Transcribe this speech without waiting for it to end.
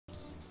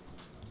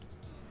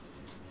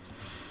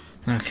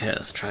Okay,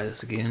 let's try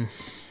this again.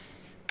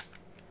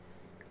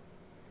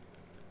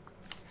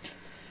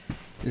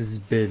 This has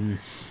been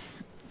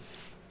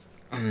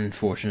an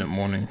unfortunate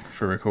morning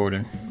for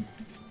recording.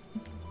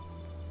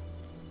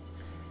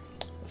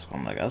 So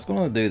I'm like, I was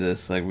gonna do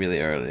this like really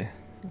early,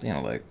 you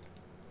know, like,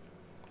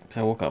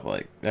 so I woke up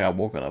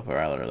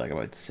rather like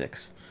about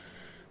 6.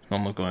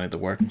 Mom was going to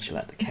work and she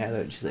let the cat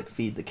out. She's like,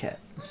 feed the cat.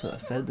 So I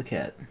fed the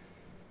cat.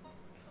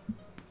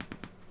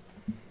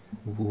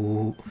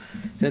 Ooh,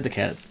 fed the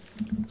cat,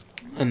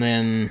 and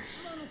then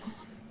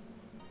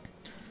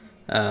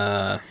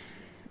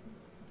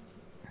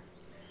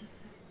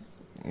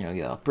you know,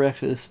 got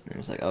breakfast, and it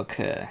was like,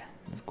 okay,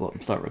 let's go up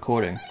and start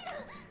recording.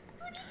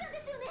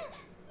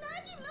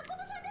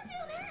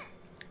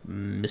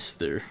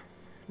 Mr.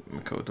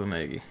 Makoto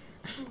Negi.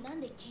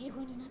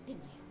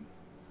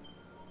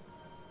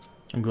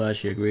 I'm glad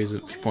she agrees. She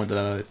pointed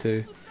that out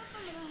too.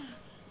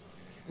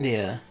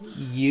 Yeah,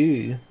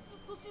 you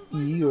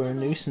are a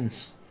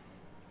nuisance.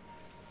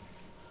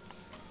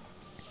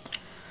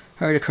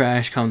 Heard a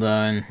crash come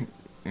down.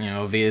 You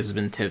know, Via's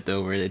been tipped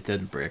over. It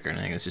didn't break or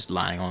anything. It's just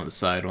lying on its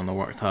side on the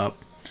worktop.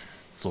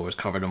 Floor is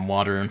covered in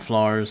water and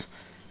flowers,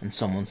 and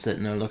someone's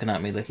sitting there looking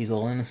at me like he's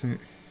all innocent.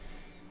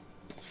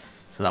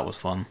 So that was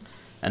fun.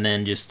 And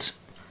then just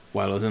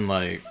while I was in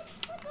like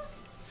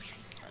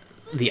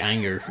the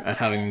anger at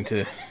having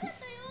to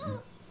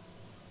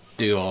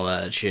do all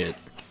that shit,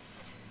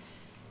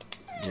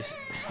 just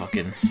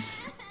fucking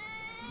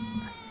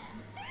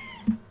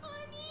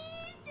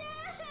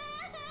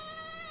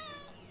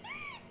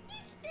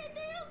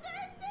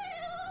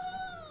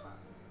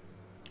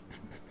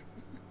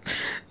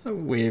a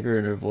waver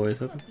in her voice,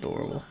 that's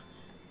adorable.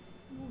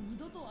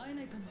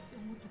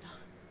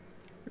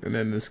 And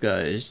then this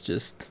guy is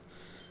just,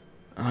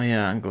 oh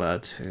yeah, I'm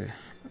glad to.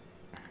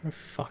 Oh,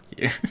 fuck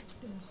you.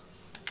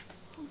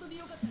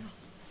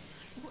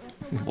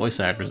 Voice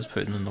actors is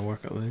putting in the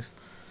work at least.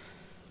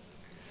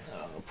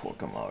 Oh, poor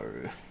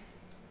Kamaru.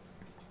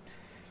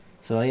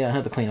 So yeah, I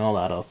had to clean all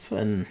that up,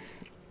 and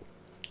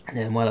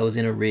then while I was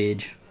in a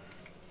rage,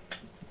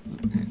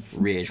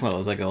 while I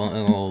was like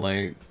all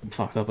like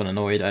fucked up and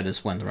annoyed, I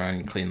just went around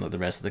and cleaned like the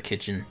rest of the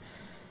kitchen.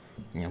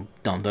 You know,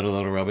 dumped out a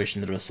lot of rubbish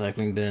into the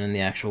recycling bin and the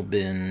actual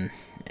bin,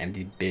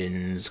 emptied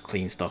bins,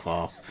 clean stuff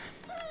up.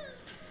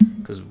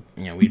 Because,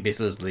 you know, we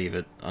basically just leave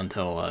it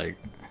until, like,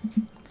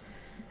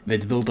 if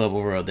it's built up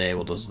over a day,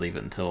 we'll just leave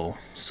it until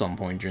some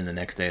point during the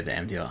next day to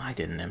empty. Oh, I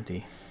didn't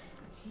empty.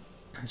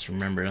 I just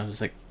remembered, I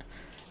was like,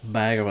 a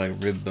bag of, like,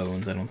 rib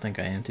bones I don't think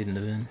I emptied in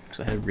the bin.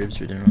 Because I had ribs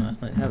for dinner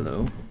last night.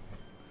 Hello.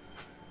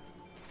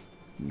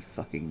 You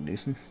fucking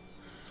nuisance.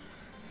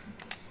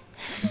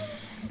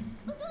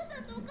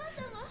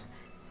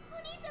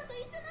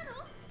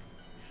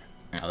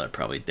 Oh, they're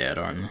probably dead,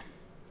 aren't they?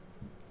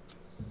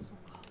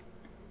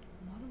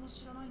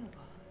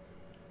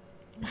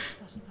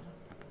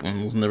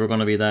 It was never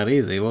going to be that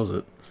easy, was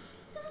it?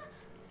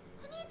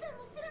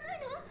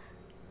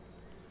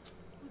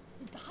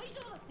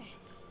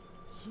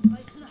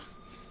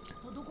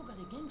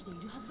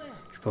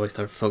 Should probably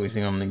start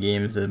focusing on the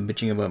games than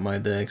bitching about my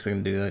day, because I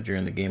can do that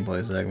during the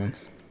gameplay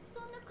segments.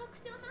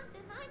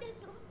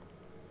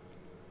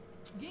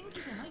 You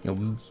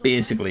know,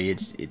 basically,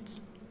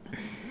 it's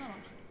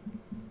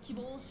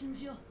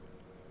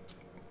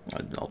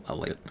I'll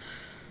wait.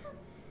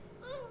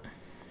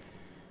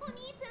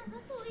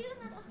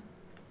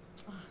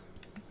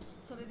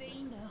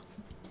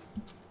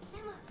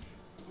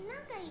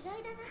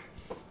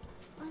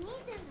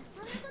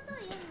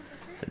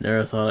 I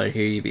never thought I'd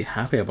hear you be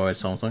happy about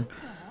something.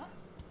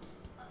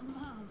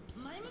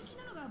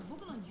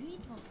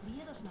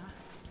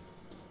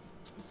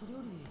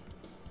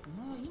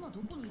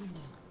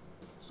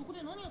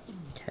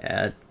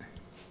 Cat.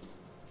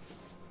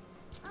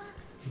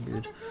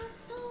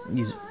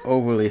 He's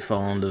overly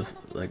fond of,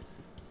 like,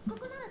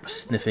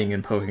 sniffing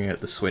and poking at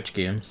the Switch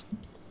games.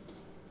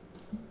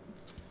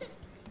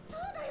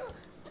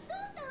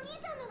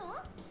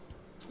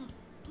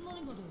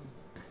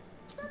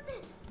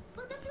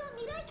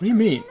 What do you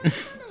mean?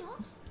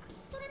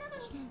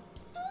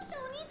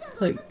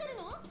 Like,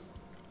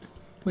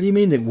 what do you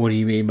mean that, what do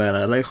you mean by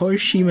that? Like, how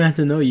is she meant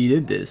to know you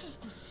did this?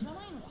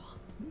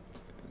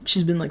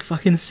 She's been, like,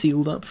 fucking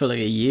sealed up for, like,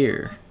 a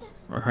year.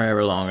 Or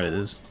however long it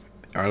is.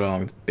 Or how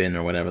long it's been,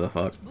 or whatever the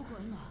fuck.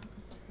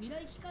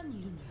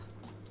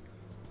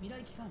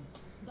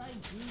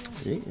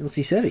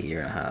 She said a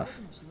year and a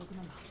half.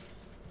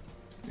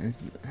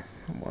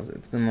 What was it?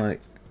 It's been like...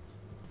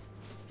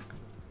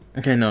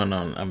 Okay, no,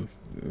 I'm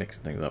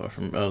mixing things up.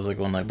 I was like,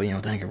 well, like, but you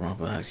know,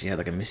 Danganronpa actually had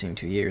like a missing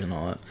 2 years and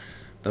all that.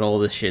 But all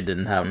this shit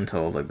didn't happen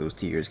until like those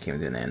 2 years came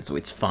to an end, so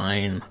it's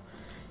fine.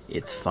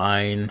 It's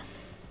fine.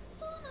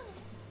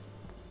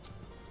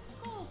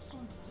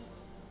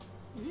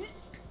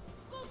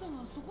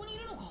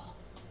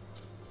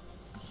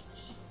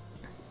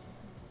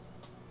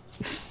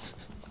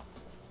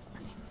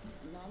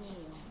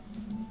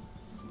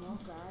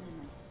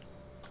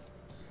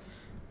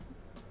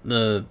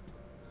 The,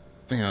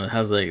 you know, it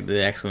has like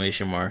the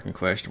exclamation mark and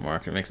question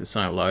mark. It makes it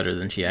sound louder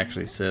than she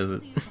actually says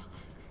it.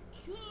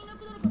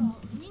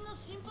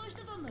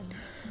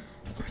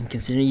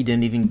 considering you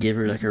didn't even give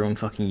her like her own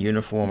fucking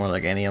uniform or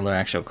like any other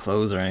actual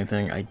clothes or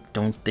anything, I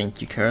don't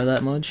think you care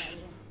that much.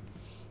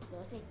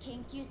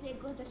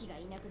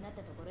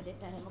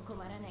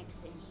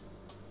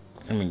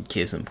 I mean,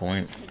 case in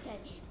point.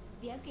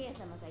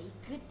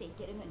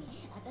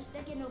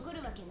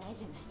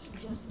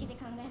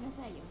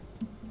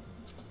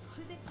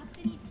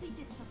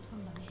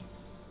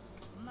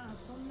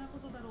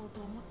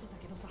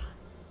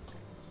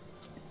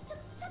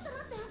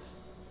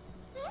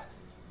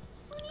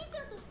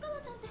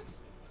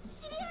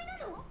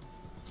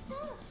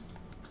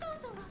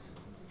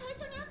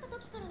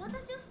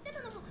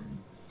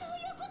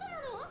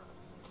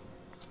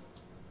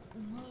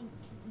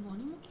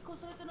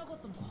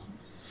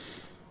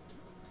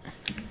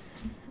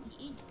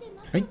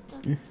 Right?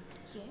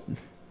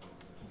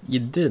 You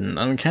didn't.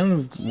 I'm kind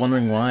of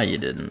wondering why you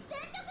didn't.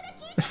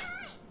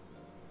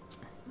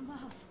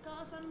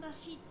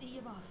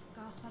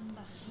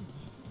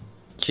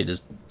 She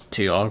just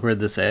too awkward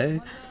to say?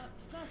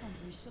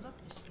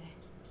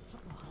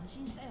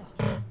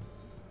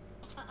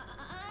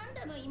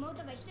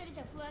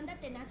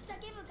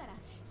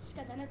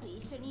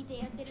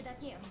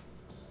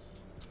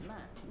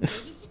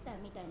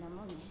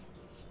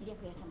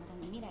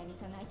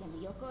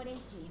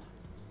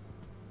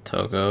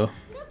 Toko.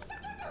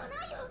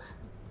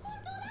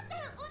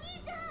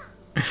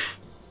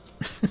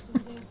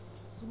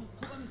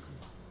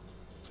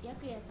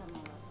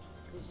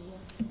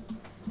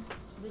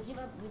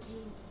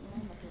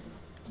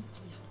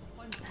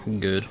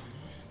 Good.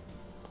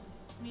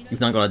 He's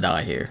not gonna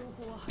die here.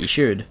 He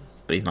should,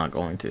 but he's not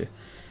going to.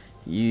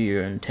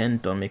 You're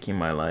intent on making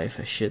my life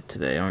a shit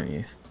today, aren't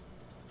you?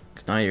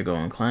 Because now you're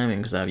going climbing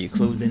because I have you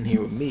closed in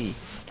here with me.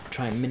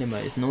 Try and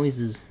minimize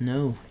noises.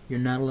 No, you're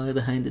not allowed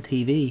behind the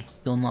TV.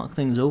 You'll knock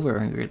things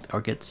over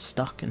or get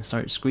stuck and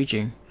start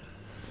screeching.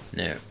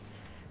 No.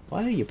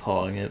 Why are you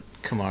pawing at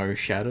Kamaru's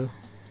shadow?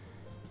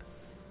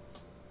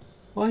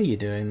 Why are you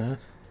doing that?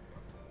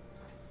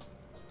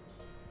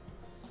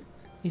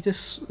 He's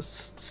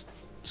just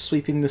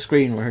sweeping the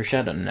screen with her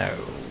shadow. No.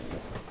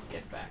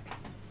 Get back.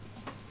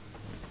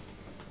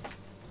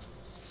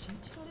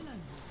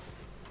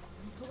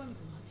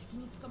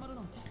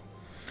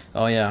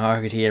 Oh yeah,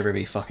 how could he ever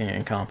be fucking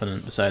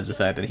incompetent besides the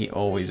fact that he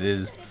always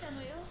is?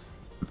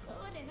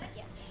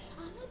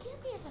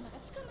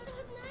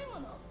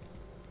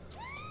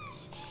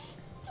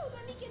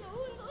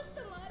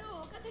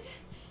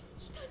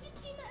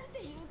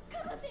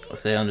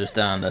 They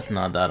understand that's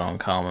not that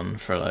uncommon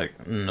for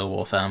like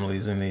noble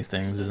families in these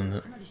things, isn't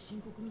it?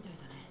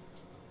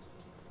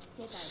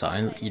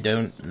 Signs you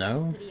don't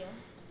know?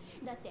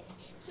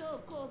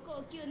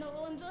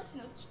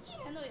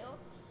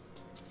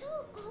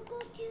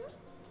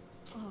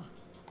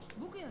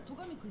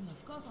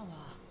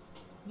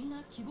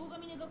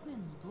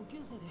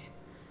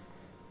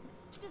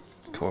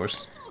 Of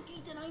course.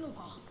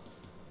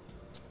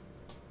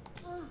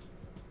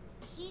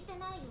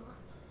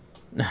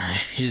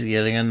 She's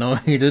getting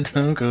annoyed at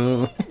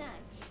Toko.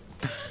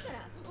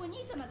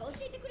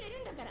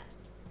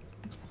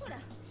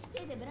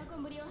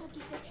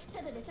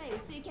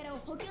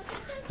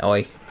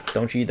 Oi,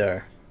 don't you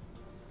dare.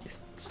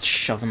 Just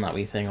shoving that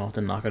wee thing off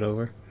to knock it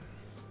over.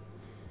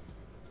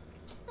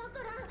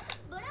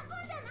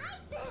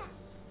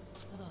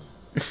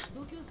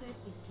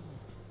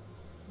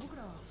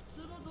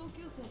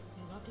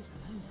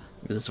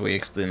 This is where you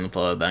explain the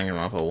plot of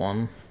Danganronpa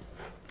 1.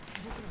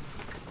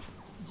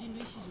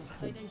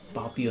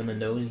 Bop you on the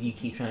nose, you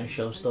keep trying to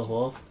shove stuff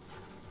off.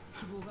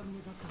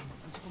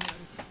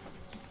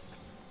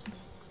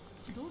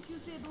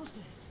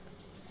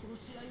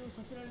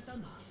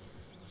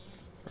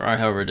 I,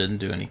 however, didn't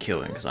do any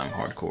killing because I'm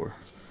hardcore.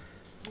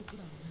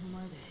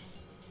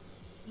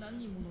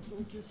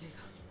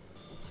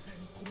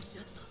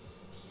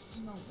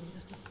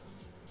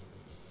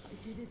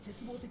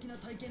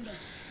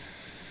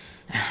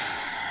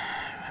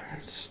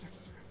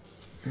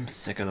 I'm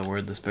sick of the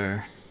word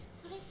despair.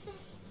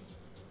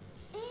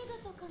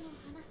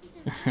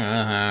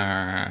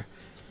 I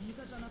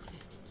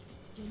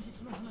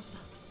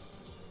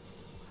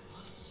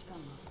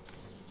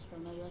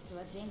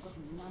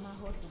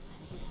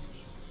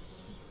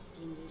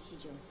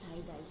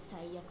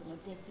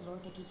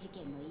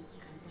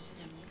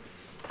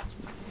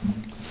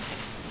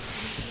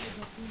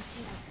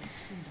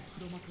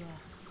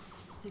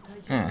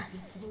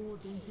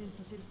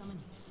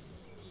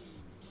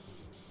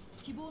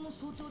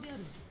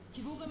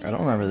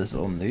don't remember this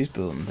little news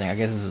bulletin thing. I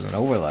guess this is an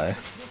overlay.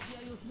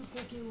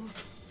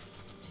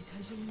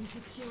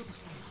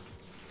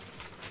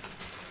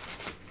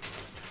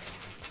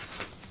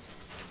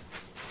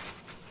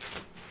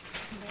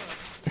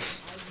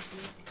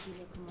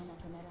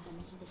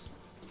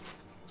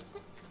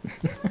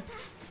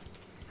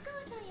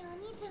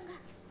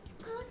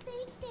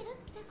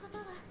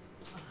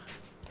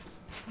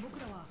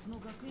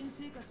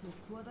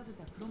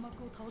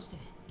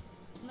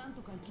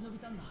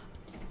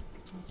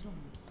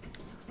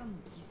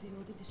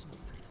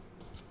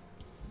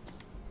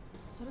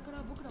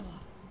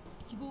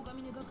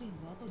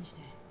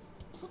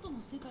 外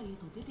の世界へ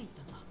と出て行っ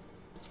たんだ。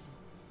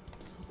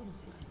外の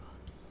世界は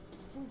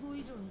想像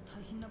以上に大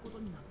変なこと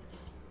になって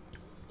て、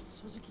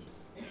正直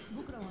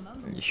僕らは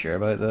何度も You sure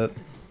about that?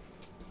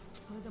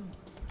 それでも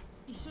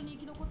一緒に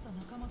生き残った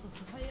仲間と支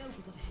え合う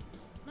ことで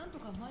なん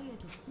とか前へ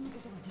と進むこ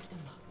とができた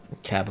んだ。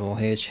 Capital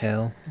H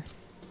hell.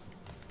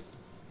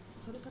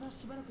 それから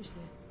しばらくし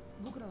て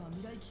僕らは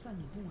未来機関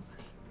に保護さ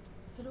れ、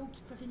それをき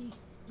っかけに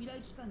未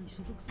来機関に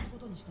所属するこ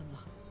とにしたんだ。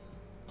あ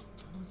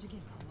の事件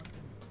が終わって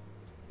も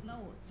な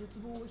お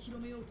絶望を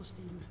広めようとし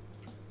ている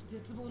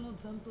絶望の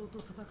残党と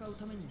戦う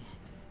ためにね。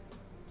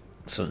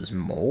 So there's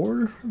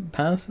more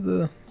past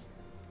the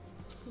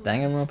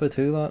Danganronpa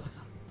 2 lot?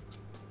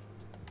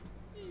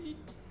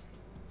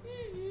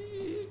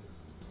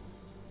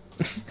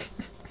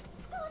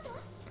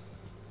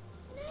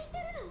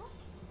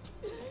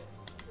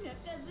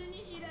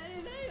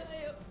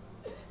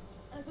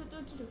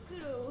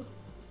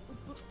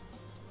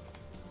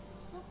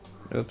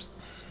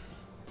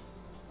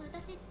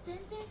 私全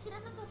然知ら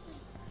なかったよ。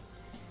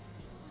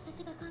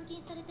私が監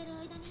禁されてる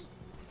間に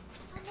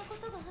そんなこ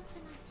とがあったなん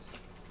て。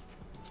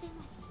でも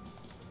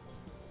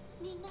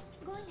みんなす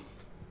ごいね。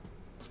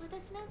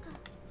私なんか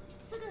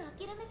すぐ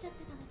諦めちゃっ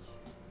てたのに。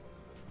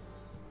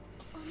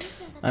お兄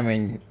ちゃんだって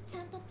ち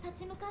ゃんと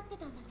立ち向かって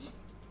たんだね。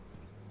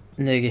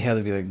Nigga had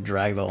to be like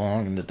dragged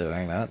along into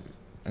doing that.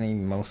 I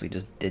mean, mostly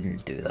just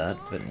didn't do that,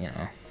 but you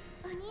know.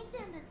 お兄ち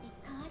ゃんだって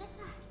変われ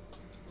た。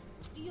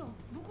いや、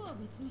僕は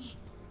別に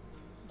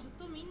ずっ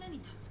とみんな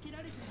に助け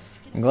られてただ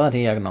けだし。 I'm glad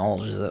he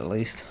acknowledges it at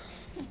least.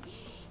 よ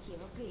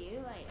く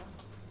言うわよ。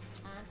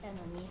あんた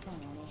の兄さ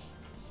んはね、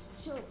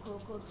超高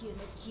校級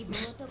の希望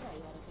とか言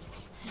われて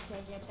はし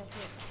ゃいじゃったせ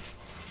いか、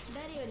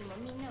誰よりも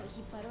みんなを引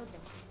っ張ろうと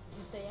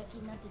ずっと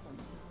躍起になってたの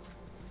よ。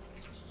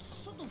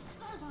ちょっと深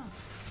谷さん、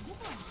僕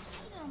はは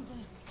しゃいでなんて。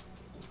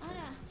あ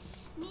ら、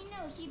みんな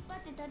を引っ張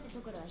ってたってと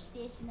ころは否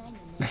定しないのね。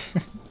も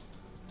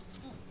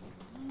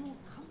う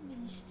勘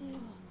弁してよ。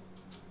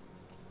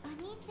お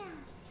兄ちゃん、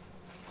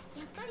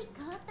やっぱり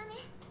変わったね。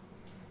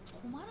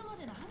困るま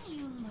で何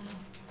言うんだよ。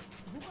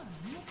僕は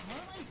何も変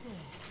わらないって。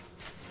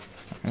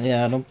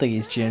 Yeah, I don't think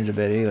he's changed a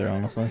bit either,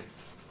 honestly.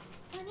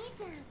 お兄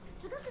ちゃん、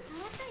すごく変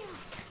わっ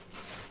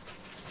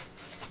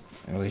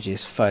たよ。Oh, he's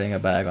just fighting a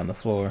bag on the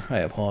floor. I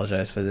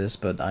apologize for this,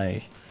 but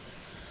if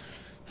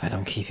I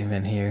don't keep him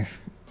in here,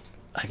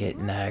 I get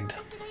nagged.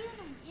 私が言う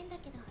のも変だ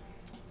けど、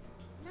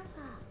なんか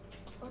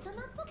大人っ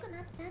ぽく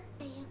なったっ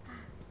ていうか、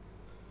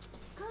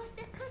こうし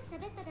て少し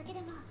喋っただけ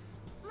でも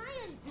前よ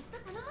りずっと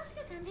頼もし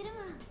く感じる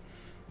もん。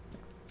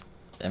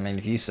I mean,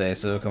 if you say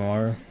so,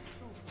 Kamaru.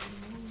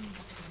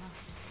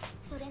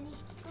 それに引き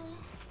換え、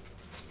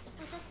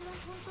私は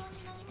本当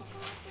に何も変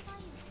わってな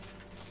いよ。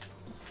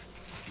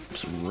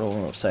 Just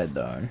rolling upside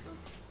down.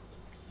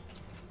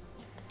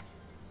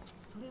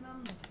 それな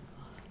んだけどさ、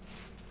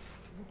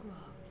僕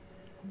は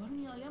小丸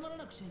に謝ら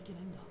なくちゃいけな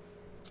いんだ。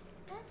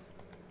え、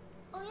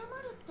謝るっ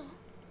て？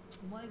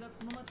お前が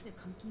この町で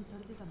監禁さ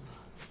れてたの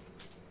は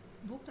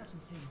僕たち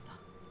のせいなん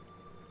だ。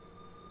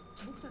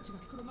僕たちが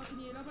黒幕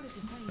に選ばれて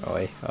サインを。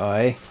Oi,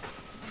 oi.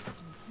 僕た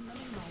ちもこんな目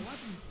には遭わ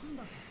ずに済ん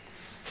だんだ。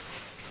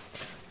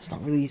 It's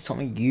not really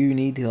something you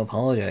need to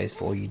apologize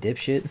for, you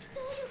dipshit. どういう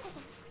こと？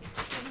こ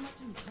の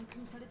町に監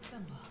禁されてた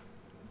のは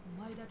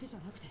お前だけじ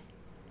ゃなくて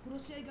殺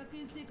し合い学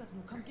園生活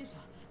の関係者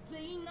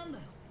全員なん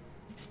だよ。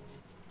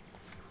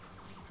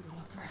黒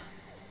幕は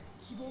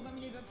希望が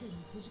峰学園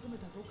に閉じ込め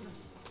た僕らの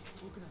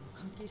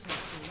関係者た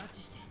ちを拉致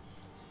して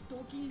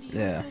動機に利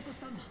用しようとし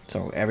たんだ。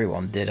 So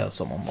everyone did have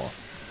someone more.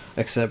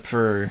 Except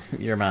for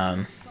your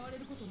man. 使われ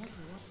ることなく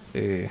終わった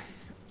けど、 Who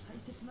大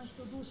切な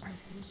人同士の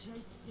殺し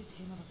合いって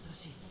テーマだったら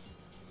しい。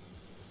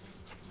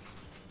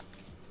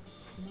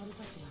お前た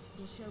ちが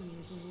殺し合う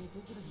映像を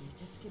僕らに見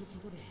せつけるこ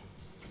とで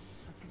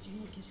殺人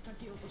をけしか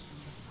けようとした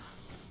んだとか。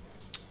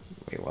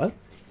 wait, what?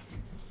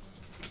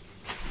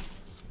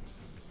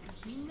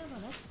 みんなが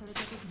拉致され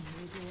た時の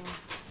映像は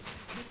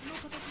別の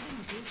形で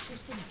の動機と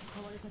しても使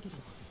われたけど、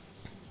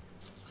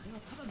あれは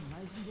ただの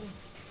内紛で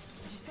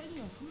実際に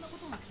はそんなこ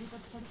とが計画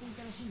されてい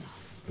たらしいんだ。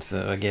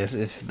 So I guess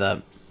if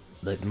that,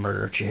 like, the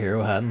murder of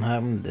Chihiro hadn't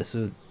happened, this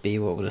would be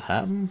what would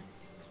happen?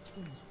 で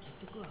も結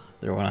局は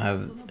They're gonna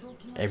have その動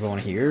機が everyone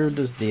here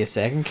does the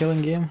second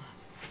killing game?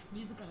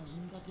 自ら生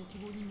んだ絶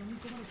望に飲み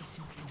込まれてし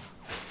まったんだ。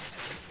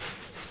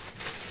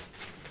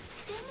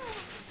でも、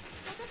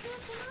私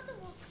はその後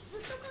もず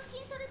っと監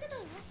禁されてた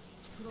よ。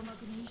黒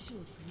幕に意志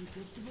を継ぐ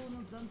絶望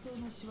の残党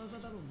の仕業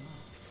だろうな。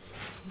そ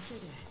のせい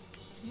で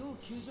要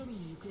救助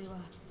民の行方は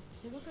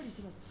手がかり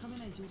すらつかめ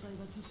ない状態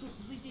がずっと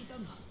続いていた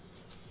んだ。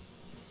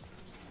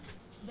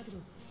だけど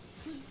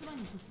数日前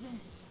に突然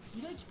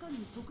未来機関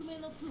に匿名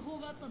の通報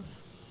があったんだよ。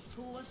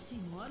東和シ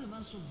ティのあるマ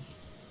ンションに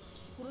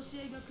殺し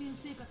合い学園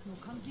生活の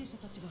関係者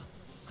たちが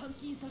監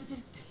禁されて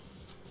るって。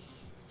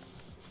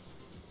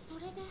そ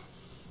れで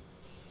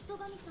戸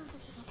上さんた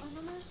ちがあ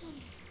のマンション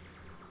に。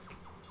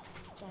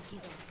だけ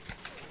ど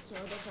ちょ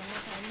うどその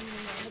タイミング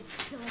にあのク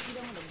ソガキど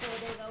もの暴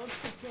動が起き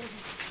たせい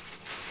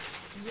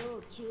で、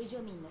要救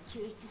助民の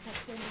救出作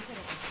戦どこ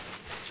ろか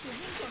主人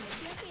公の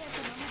白夜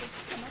様まで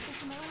捕まって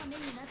しまう羽目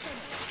になったの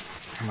よ。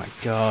Oh my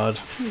god.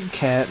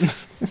 Cat.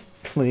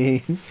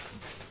 Please.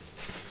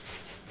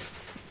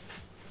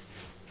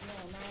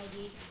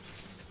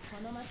 こ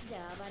の町で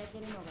暴れて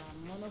るのが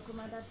モノク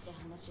マだって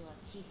話は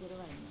聞いてる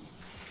わよね。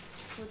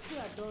そっち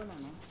はどうなの？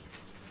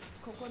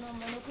ここのモ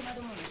ノクマ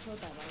どもの正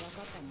体は分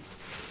かったの？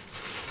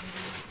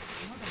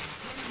まだ分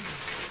からないん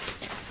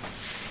だ。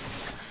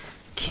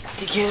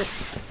 Kitty cat.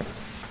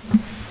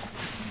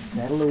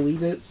 Settle a wee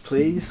bit,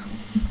 please.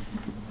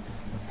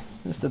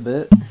 Just a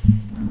bit.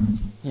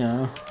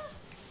 Yeah.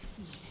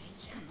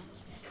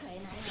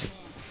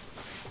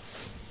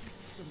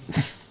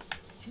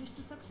 救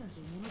出作戦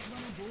とモノクマ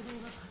の暴動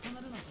が重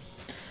なるなんて。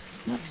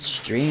 It's not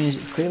strange,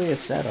 it's clearly a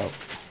setup.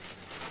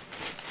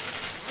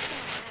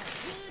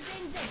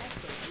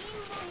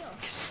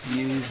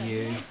 Excuse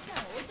you.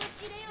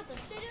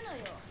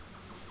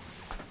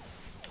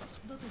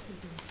 だとする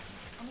と、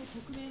あの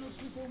匿名の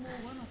通報も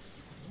罠って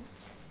こ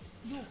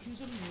と？要救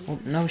助民を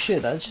Well, no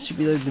shit, that should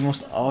be like the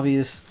most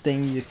obvious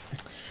thing you...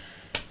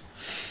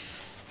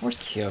 Where's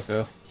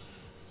Kyoko?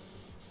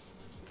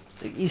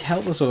 Like, he's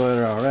helpless without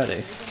her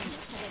already.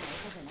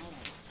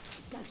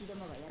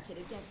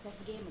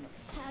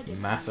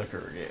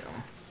 Massacre game.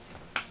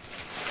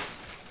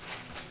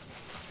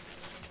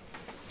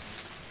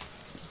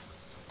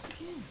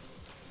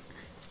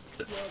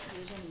 要救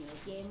助民を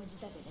ゲーム仕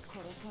立てで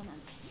殺そうなん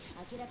て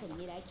明らかに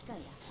未来機関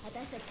や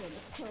私たちへの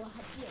挑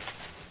発よ。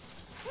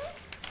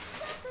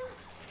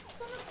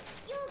その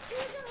要救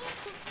助民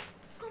って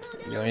この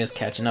腕 You're just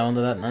catching on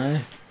to that now? だったら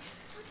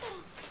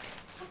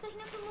朝比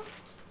奈君も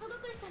葉隠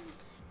さんも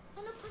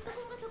あのパソコ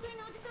ンが得意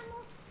なおじさん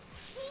も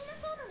みんな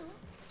そうなの？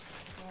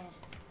え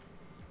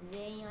え、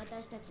全員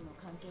私たちの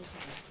関係者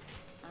で、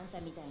あん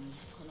たみたいに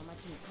この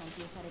町に監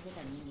禁されて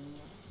た人間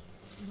よ。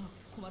まあ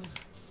困る。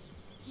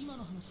今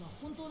の話は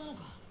本当なの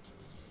か？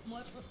もう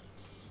やっぱ。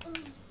う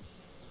ん。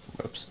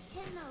 Whoops.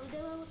 変な腕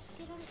輪をつ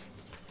けられて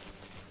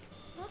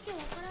わけわ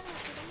からない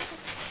子供た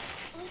ち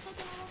追いか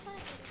け回され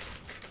てる。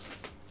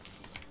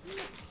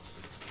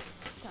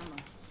しかも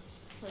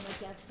その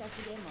虐殺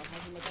ゲームを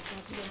始めたガ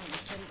キどもの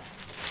一人が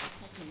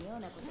さっき妙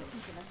なことを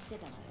口走って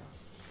たわよ。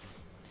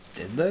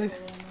 Did they? お姉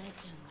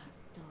ちゃんが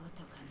どう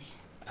とかね。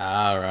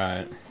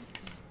Alright.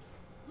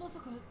 まさ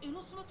か江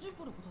ノ島純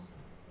子のこ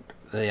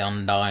と？ The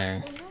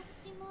Undying. 江ノ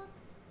島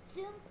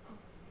純子。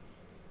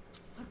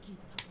さっき言っ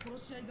た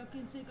殺し合い学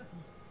園生活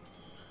の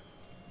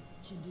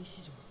人類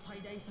史上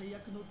最大最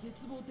悪の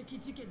絶望的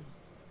事件の。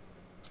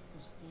そ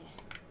して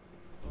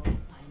おっぱい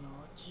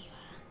も大きいわ。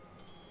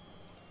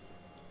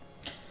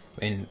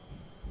 I mean,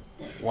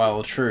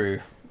 while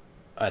true,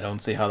 I don't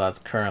see how that's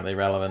currently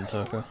relevant,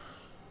 Toko.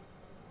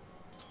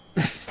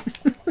 江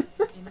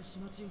ノ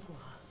島純子は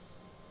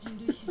人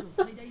類史上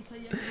最大最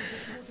悪の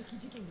絶望的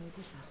事件を起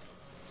こした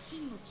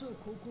真の超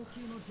高校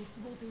級の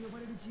絶望と呼ば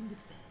れる人物で、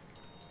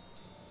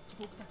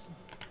僕たちの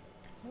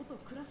元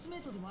クラスメ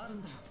ートでもある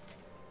んだよ。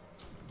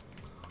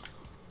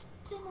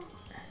でも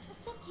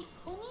さっき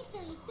お兄ち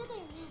ゃん言ってたよ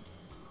ね。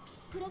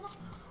プラマ。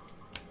確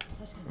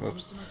かに江ノ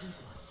島純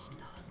子は死ん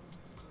だ。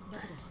だ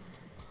けど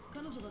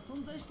彼女が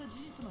存在した事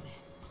実まで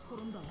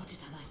滅んだわけ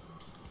じゃない。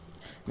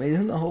 I mean,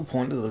 isn't the whole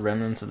point of the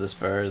Remnants of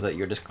Despair is that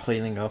you're just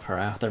cleaning up her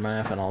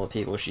aftermath and all the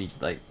people she,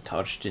 like,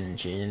 touched and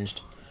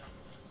changed?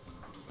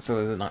 So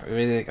is it not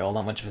really, like, all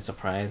that much of a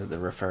surprise that they're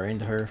referring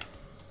to her?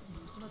 江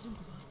ノ島純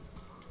子は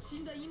死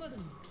んだ今で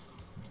も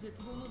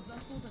絶望の残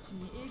党たち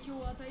に影響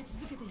を与え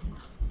続けているん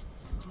だ。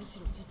むし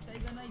ろ実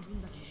体がない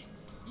分だけ。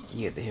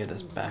 You get to hear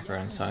this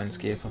background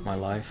soundscape of my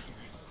life.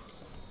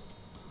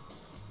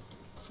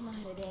 まる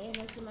で江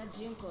ノ島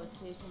純子を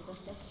中心と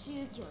した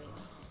宗教よ。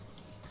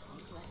あ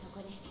いつはそ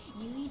こで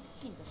唯一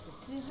神として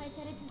崇拝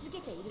され続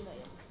けているのよ。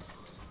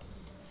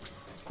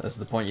 That's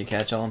the point you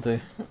catch on to?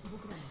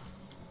 僕らは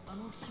あ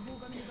の希望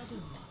が見えたとい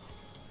うのは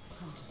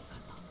彼女に勝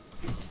っ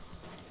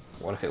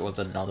た。 What if it was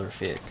another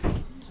fake? 彼女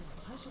は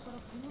最初から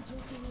この状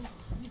況を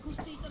見越し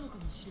ていたのか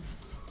もしれないっ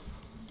て。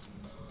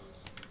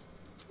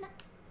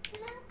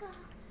なんか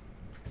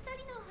二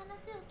人の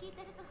話を聞い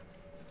てると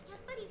やっ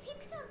ぱりフィ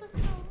クションとし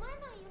か思え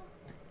ないよ。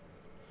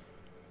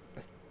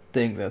 I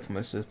think that's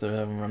my sister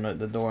having run out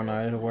the door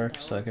now to work,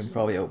 so I can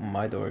probably open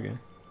my door again.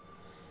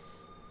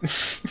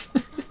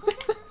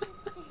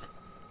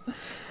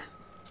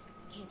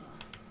 けど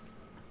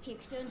フィ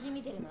クションじ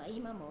みてるのは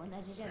今も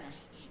同じじゃない。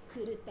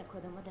狂った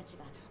子供たち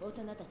が大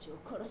人たちを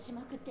殺し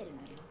まくってるのよ。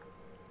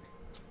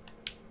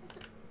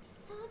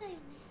そうだよね。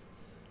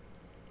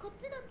こっ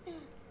ちだって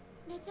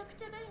めちゃく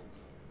ちゃだよね。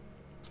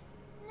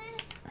ね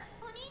え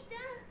お兄ちゃ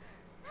ん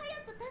早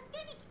く助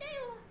けに来て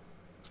よ。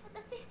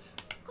私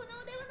この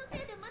腕輪のせ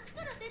いで街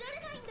から出ら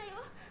れないんだよ。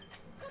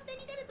勝手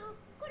に出ると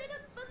これが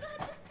爆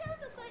発しちゃう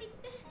とか言っ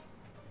て。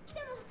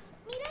でも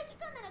未来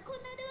機関ならこん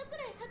な腕輪く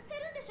らい外せ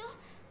るんでしょ。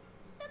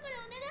だから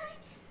お願い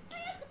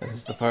早く This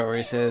is the part where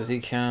he says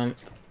he can't.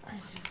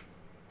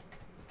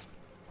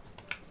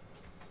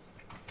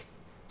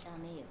 ダ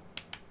メよ。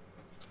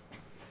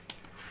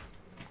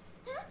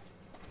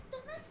ダ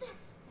メって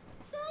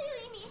どう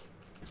いう意味？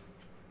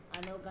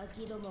あのガガ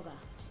キどもが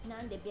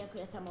なんで白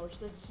夜様を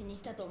人質に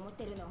したと思っ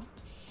てるの？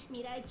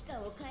未来機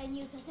関を介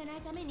入させない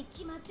ために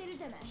決まってる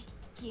じゃない。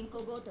銀行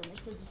強盗の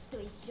人質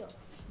と一緒、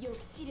抑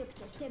止力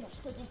としての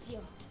人質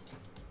よ。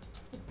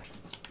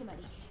つまり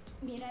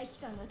未来機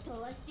関が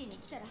東亜シティに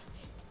来たら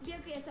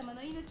白夜様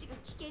の命が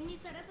危険に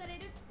さらされ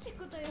るって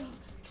ことよ。じ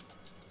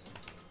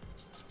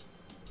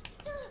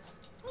ゃあ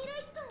未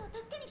来機関は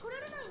助けに来ら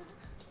れないの？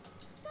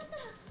だった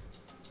ら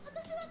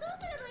私はどう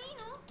すればいい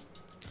の？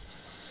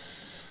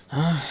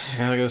 I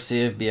gotta go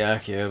see if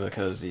Byakuya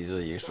because he's a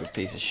useless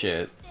piece of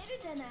shit. 出る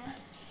じゃない。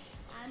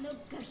あの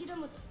ガキど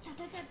もと戦っ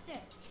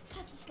て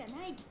勝つしか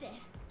ないって。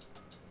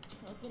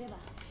そうすれば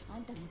あ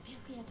んたも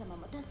白夜様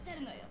も助かる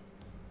のよ。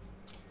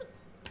そ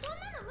ん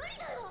なの無理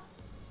だよ。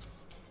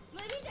無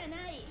理じゃな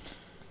い。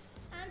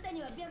あんた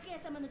には白夜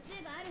様の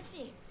銃がある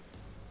し、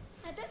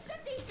私だっ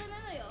て一緒な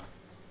のよ。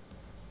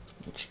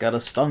She got a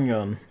stun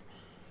gun.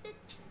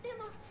 で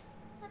も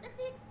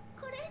私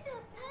これ以上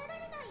耐えら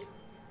れないよ。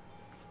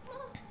も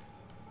う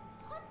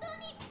本当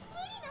に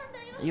無理なんだ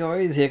よ。 You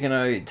already taken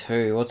out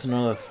 2. What's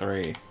another 3? 私は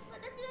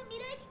未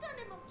来機関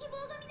でも希望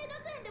が峰学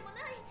園でもな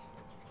い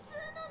普通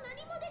の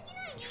何もでき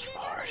ない人 You've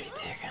間なんだ already よ。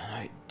 taken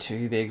out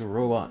 2 big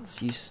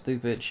robots, you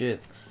stupid shit.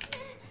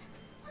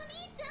 お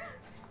兄ちゃん、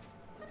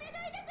お願い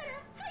だか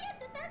ら早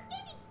く助け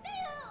に来て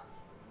よ。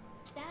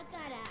だ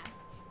から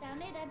ダ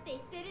メだって言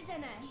ってるじゃ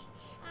ない。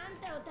あん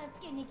たを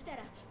助けに来たら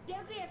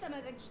白夜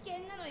様が危険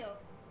なのよ。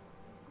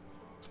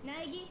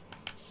苗木、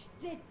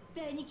絶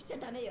対に来ちゃ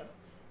ダメよ。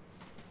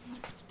も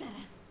し来たら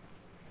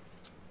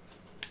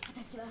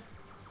私は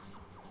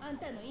あん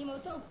たの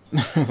妹を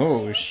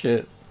Oh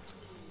shit.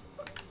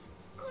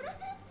 殺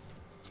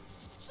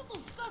す？ちょっと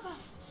深さん、お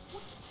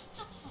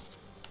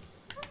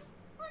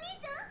兄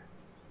ちゃん？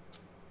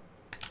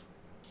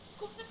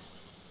ごめん。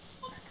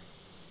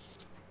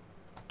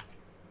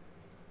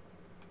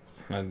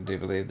 I do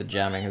believe the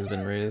jamming has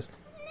been raised.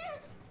 ね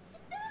え、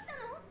どうした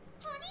の？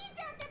お兄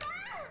ちゃんってば。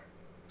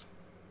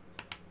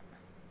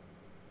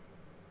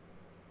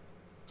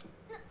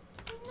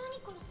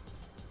何これ？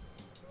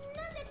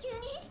なんで急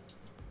に？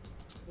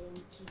電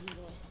池切れっ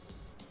て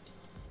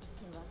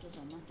わけじ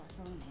ゃなさ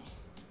そうね。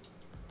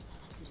だ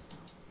とすると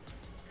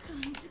感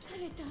づか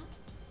れた。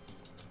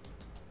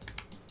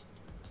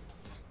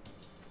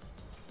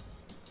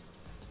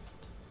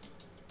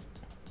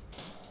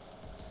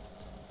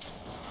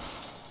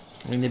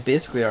 I mean, they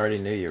basically already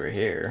knew you were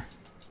here.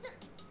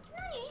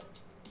 何？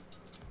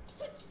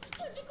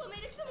閉じ込め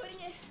るつもり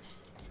ね。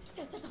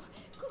さっさと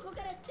ここ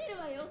から出る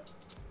わよ。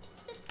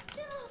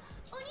でも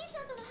お兄ち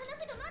ゃんとの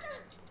話がまだ。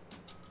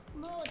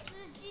もう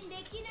通信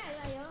できない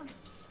わよ。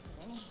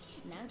それに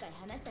何回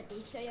話したって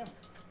一緒よ。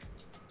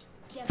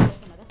白夜様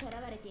が囚わ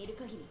れている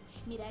限り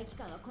未来機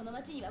関はこの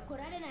町には来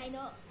られない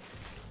の。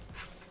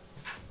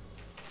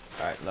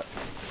 Alright, look.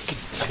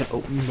 I can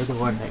open the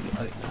door and hang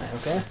out,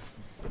 okay?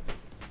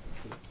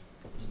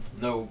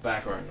 No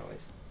background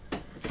noise.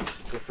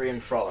 Go free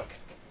and frolic.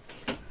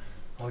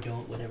 Or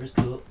don't, whatever's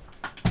cool.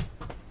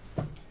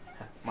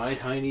 My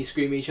tiny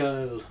screamy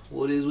child,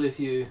 what is with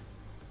you?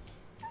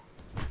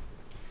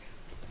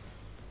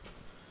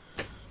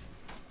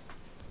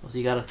 So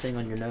you got a thing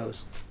on your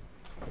nose.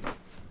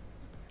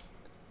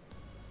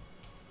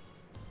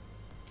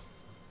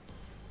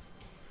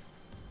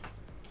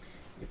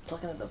 You're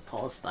plucking at the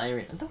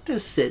polystyrene. Don't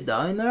just sit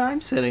down there,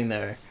 I'm sitting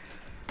there.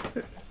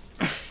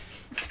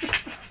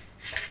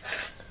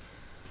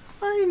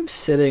 I'm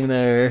sitting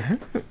there.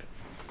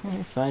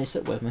 Okay, fine,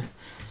 sit with me. だ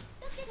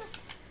けど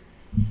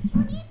お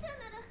兄ちゃん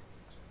なら。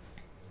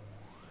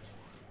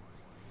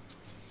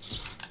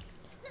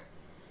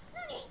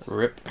何？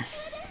 Rip.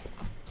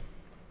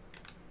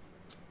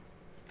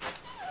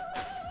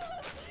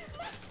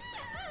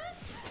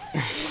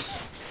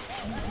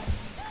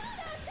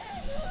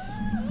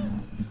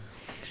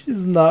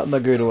 She's not in a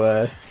good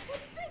way. 落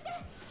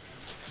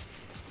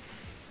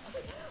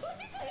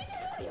ち着いて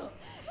るわよ。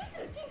むし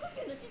ろ深呼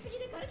吸のしすぎ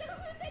で体が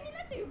風船に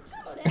なっていくか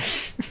もね。い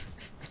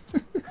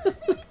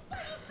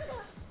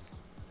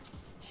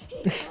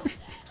いよ、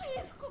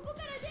早くここ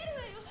から出る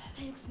わよ。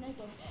早くしない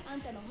とあ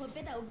んたのほっ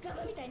ぺたをガ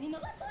ムみたいに伸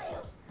ばすわ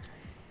よ。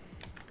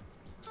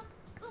わか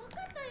っ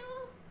たよ。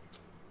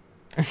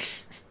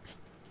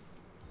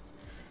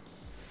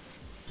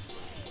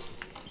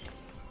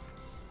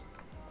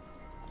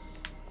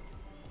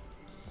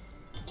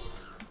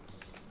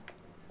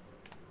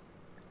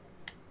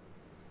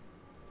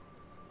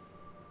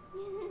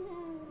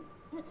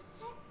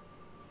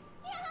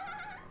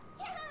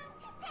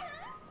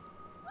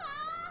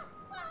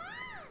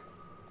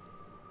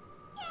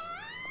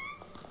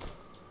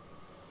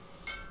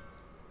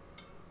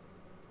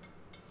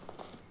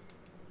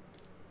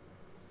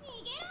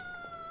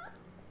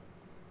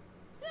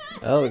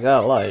 Oh, we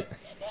got a light. 出口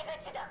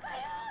どこよ。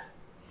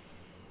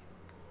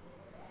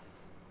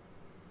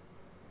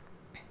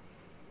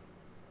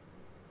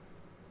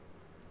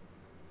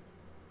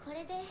こ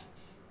れで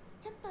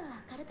ちょっと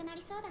明るくな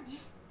りそうだね。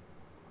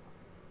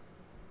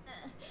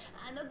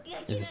あのガキな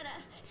ら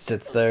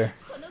Sits there.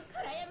 この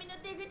暗闇の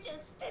出口を知っ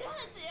てるは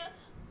ずよ。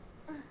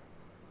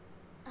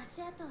足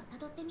足跡をた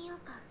どってみよう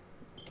か。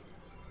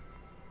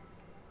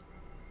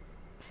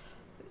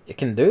 It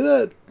can do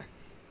that?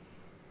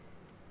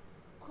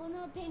 こ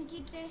のペンキ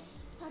って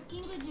ハッキ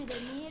ング銃で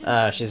見える。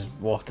 Ah, she's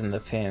walked in the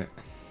paint.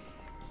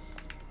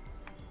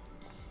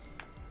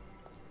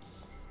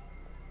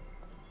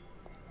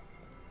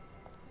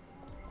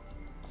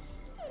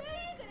 暗い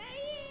暗い。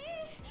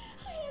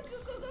早く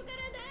ここから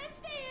出し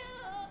てよ。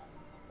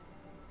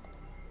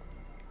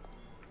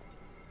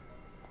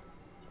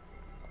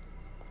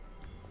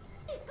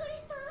びっくりし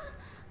た。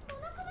お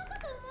腹のか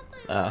と思っ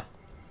たよ。 Ah.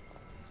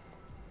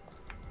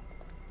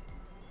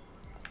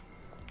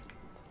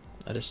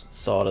 I just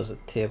saw it as a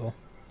table.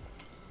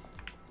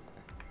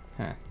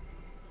 Huh.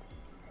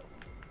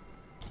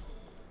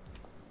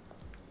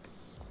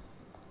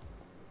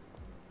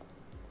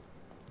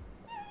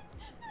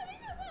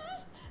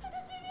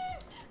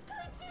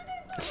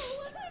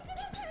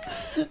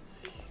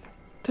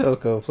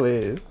 Toko,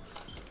 please.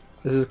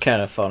 This is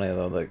kind of funny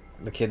though. Like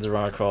the kids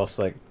run across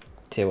like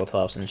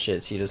tabletops and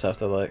shit. So you just have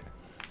to like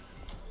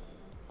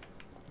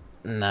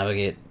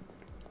navigate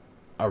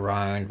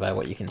around by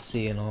what you can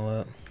see and all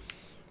that.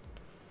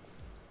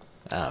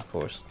 Ah, of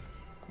course.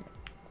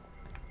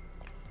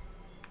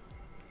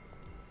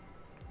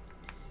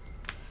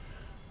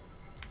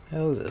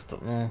 Hell is this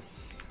stuff? No,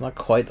 it's not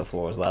quite the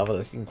floor is lava.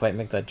 They can quite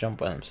make that jump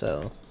by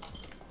themselves.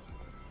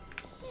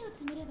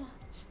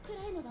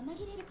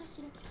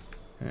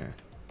 Hmm.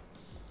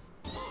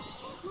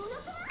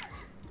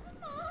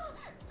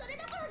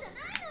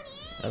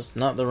 That's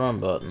not the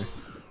run button.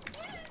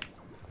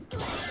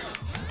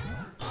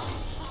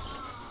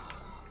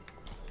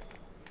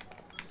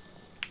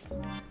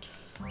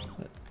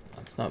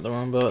 That's not the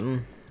run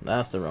button.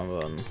 That's the run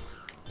button.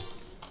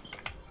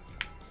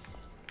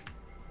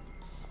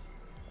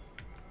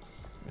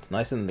 It's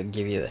nice of them to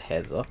give you the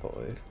heads up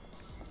always.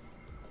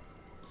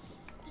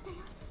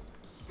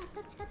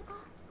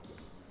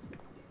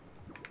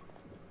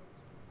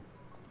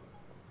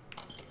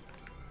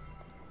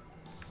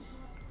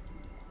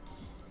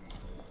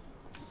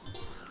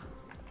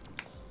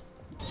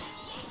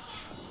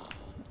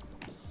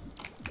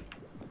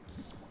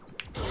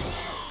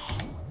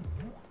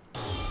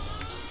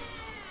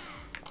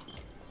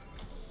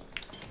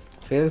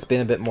 I feel it's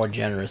been a bit more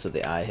generous with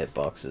the eye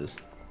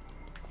hitboxes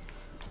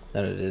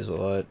than it is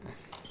with.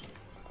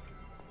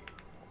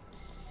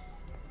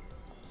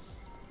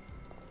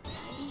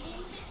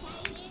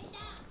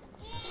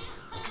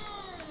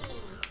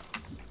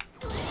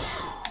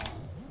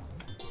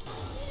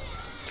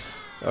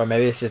 Or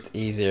maybe it's just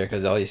easier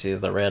because all you see is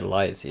the red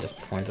lights, you just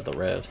point at the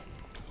red.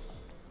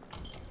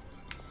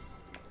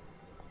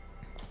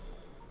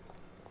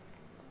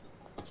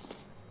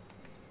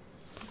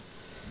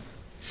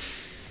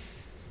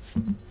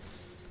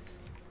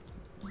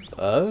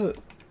 Oh.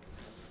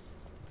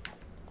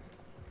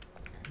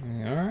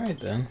 Alright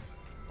then.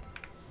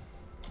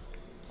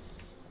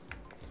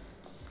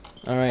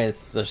 Alright,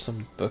 there's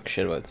some book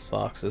shit about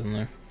socks, isn't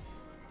there?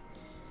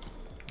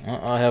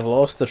 I have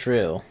lost the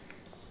trail.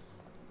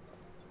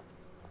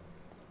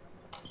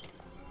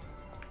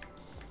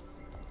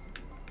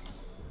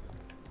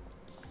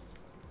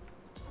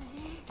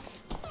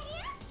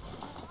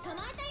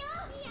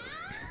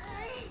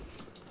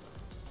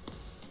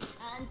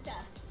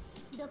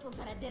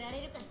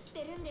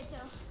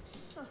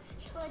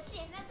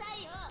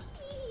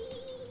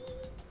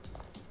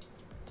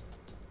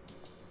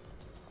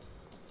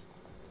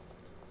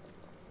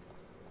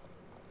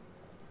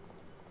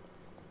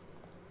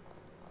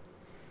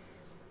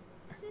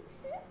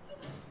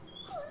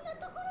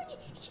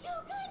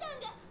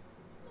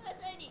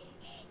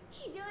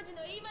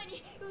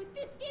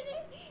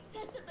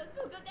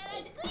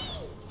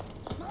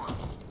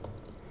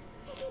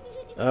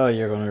 Oh,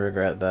 you're gonna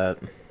regret that.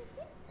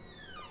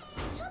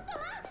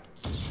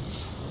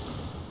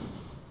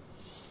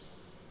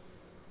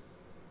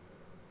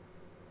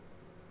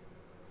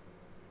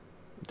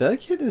 Did that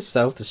kid just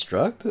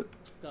self-destruct?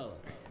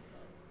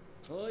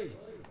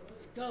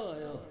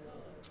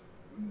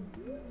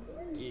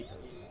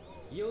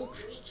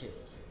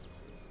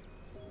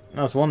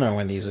 I was wondering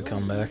when these would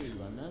come back.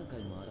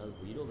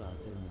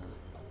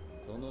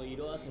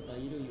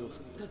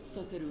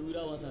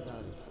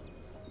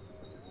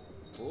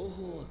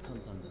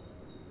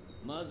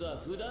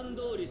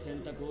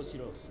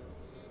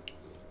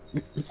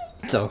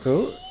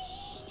 Toko?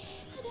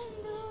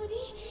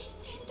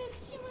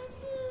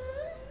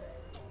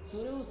 そ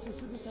れをす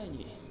すぐ際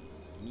に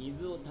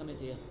水を溜め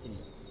てやってみ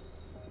る。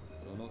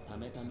その溜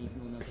めた水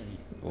の中に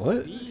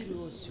ビー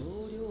ルを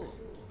少量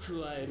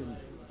加えるんだ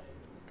よ。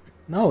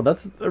 No,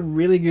 that's a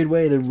really good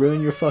way to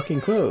ruin your fucking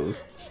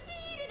clothes.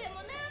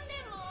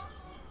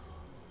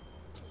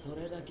 そ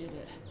れだけ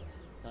で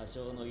多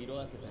少の色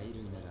あせた衣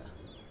類なら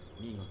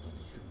見事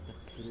に復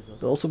活するぞ。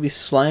 They'll also be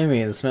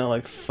slimy and smell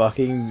like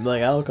fucking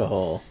like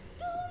alcohol.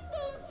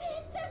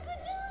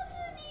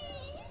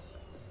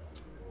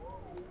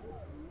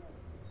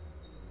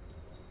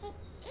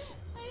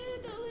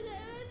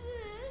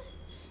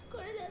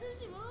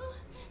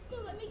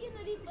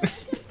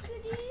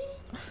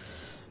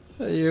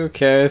 Are you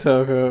okay,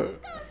 Toko?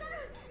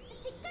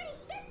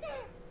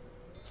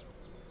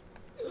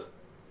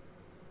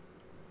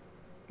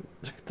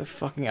 Look at the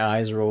fucking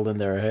eyes rolled in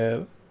their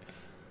head.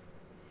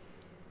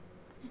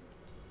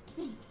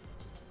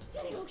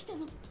 何が起きた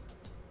の？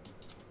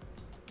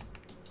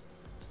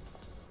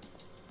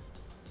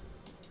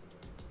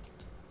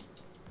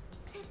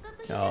せっか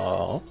くヒ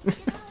Oh. ゲの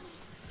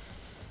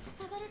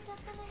塞がれちゃっ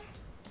たね。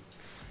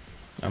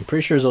 I'm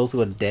pretty sure there's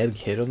also a dead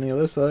kid on the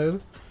other side.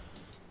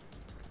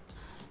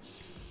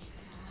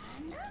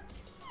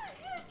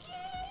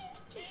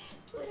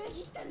 裏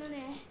切ったのね。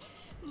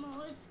も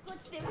う少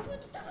しで吹っ飛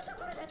ぶと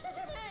ころだったじ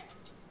ゃない。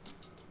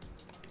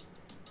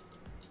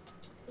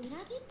裏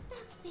切ったっ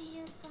て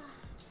いうか、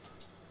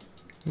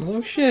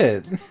 No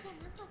shit. じゃなか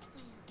った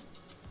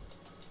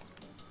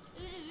よ。う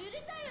る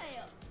さいわ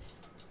よ。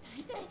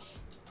大体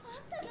あ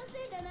んたのせ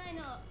いじゃない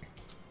の。な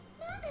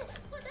んで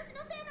私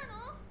のせいな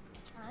の？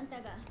あん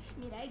たが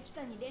未来機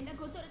関に連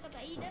絡を取るとか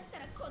言い出すか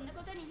らこんな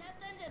ことになっ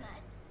たんじゃな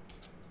い。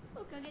お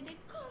かげで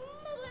こん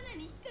な罠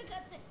に引っか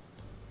かって。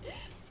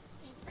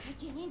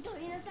責任取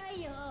りなさ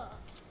いよ。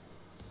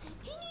責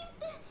任っ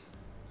て。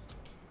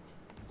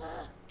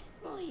あ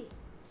あ、もういい。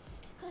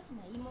カス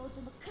な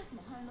妹のカス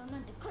な反論な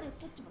んてこれっ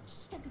ぽっちも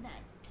聞きたくな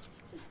い。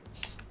そ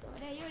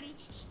れより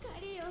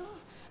光よ、も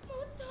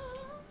っと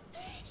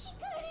光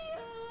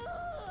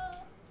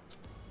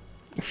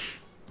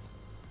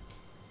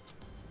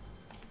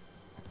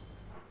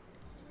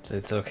よ。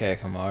It's okay,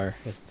 Kamar.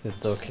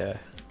 It's okay.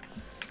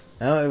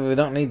 No, we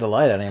don't need the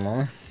light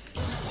anymore.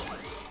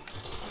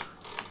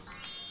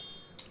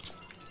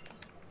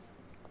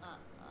 あ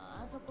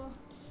そこ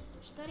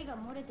光が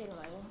漏れてる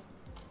わよ。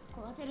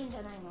壊せるんじ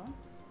ゃないの？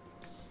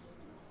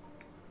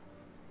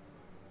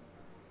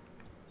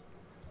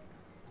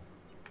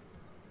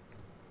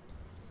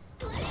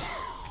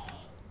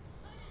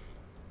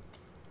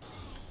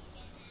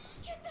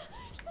やった、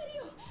光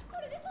よ。こ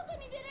れで外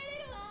に出られ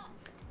るわ。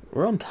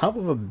 We're on top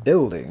of a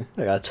building,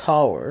 like a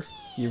tower.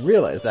 You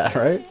realize that,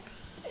 right?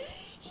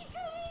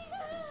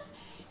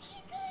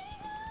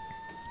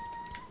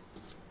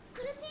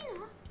 苦しい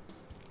の？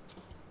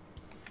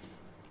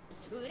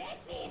嬉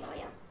しいの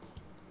よ。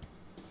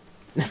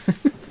でもさ、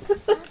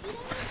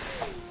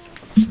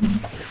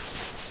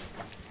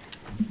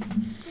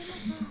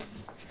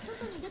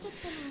外に出てき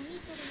たのはいい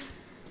けど、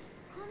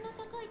こんな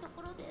高いと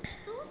ころで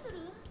どうする？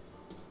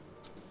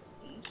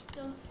きっ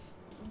と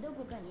ど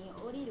こかに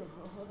降りる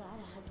方法があ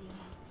るはずよ。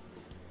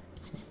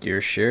 You're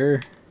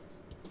sure?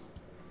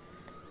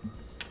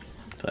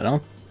 I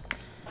don't.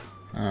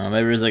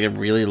 Maybe there's like a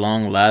really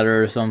long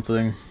ladder or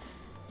something.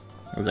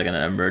 There's like an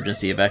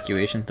emergency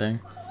evacuation thing.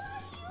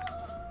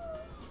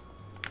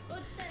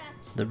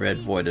 It's the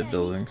red voided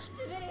buildings.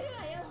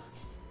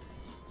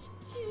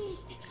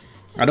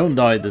 I don't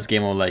doubt this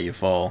game will let you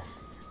fall.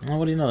 Oh,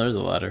 what do you know? There's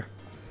a ladder.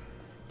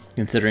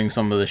 Considering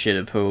some of the shit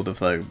it pulled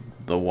with like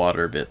the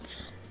water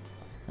bits.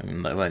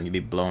 And like letting you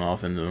be blown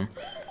off into them.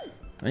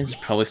 I think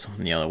there's probably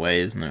something the other way,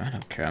 isn't there? I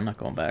don't care. I'm not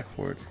going back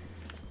for it.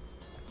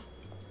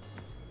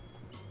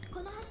 こ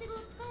のはしごを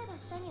使えば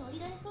下に降り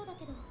られそうだ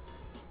けど、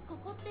こ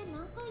こって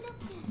何階だっ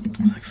け？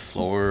 It's like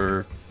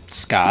floor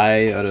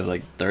sky out of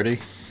like 30. 暗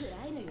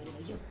いのより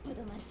もよっぽ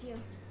どマシよ。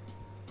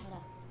ほ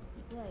ら、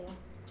行くわよ。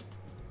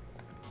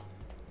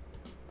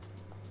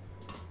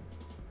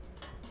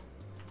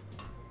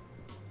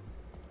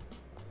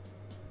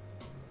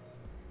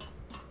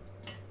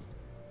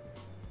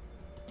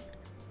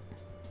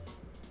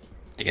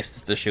 I guess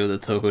it's to show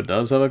that Toko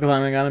does have a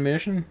climbing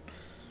animation.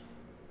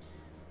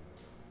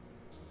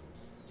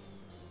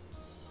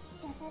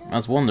 I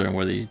was wondering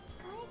where these.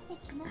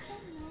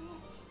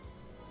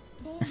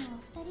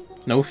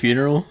 No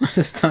funeral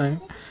this time.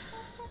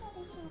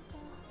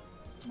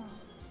 まあ、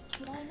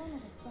嫌いなの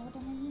でどうで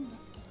もいいんで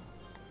すけど。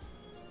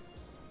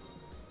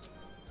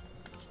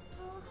きっ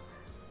と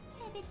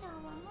ヘビちゃ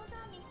んは無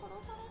残に殺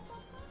されちゃ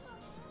ったんだ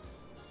ね。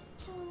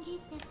ちょん切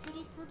ってす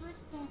りつぶ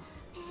して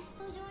ペース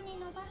ト状に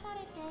伸ばさ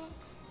れて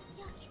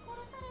焼き殺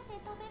されて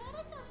食べら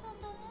れちゃったん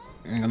だね。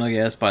 I'm gonna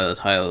guess by the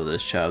title of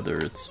this chapter,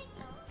 it's.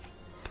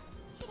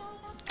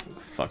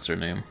 Fuck's her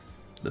name?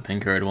 The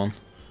pink-haired one.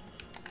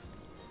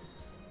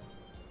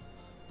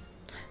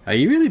 Are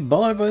you really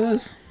bothered by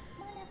this,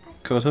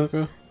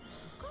 Kotoko?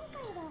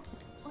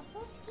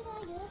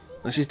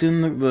 She's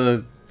doing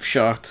the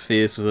shocked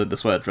face with the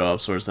sweat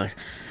drops, where it's like,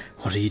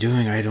 "What are you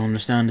doing? I don't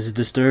understand. This is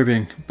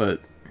disturbing." But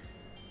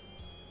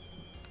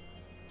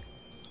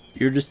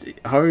you're just.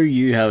 How are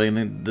you having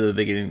the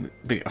beginning?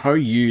 How are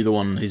you the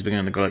one who's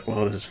beginning to go like,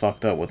 "Well, this is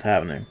fucked up. What's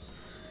happening?"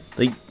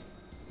 Like,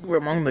 we're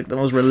among like the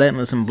most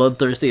relentless and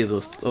bloodthirsty of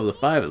the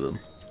five of them.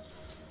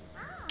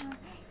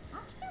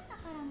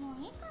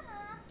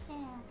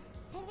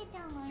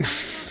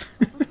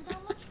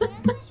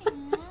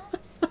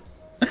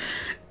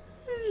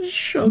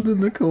 Shoved in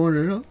the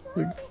corner,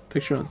 like,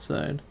 picture on the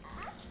side.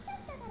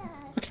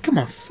 Okay, come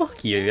on,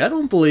 fuck you. I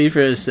don't believe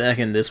for a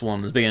second this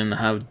one is beginning to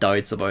have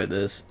doubts about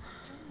this.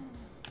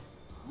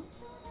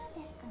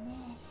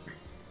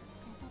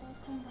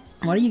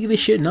 Why do you give a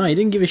shit now? You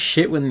didn't give a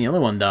shit when the other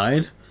one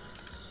died.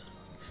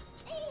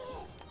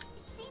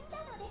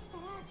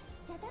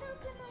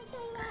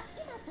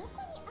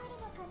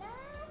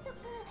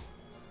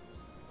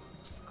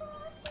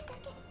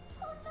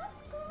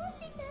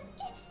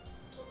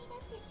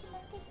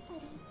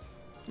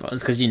 Well,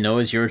 it's because you know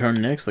it's your turn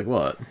next. Like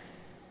what?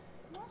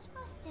 もし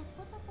かして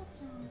コトコ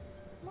ちゃん、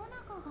モナ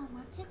カが間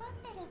違ってるっ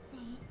て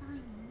言いたい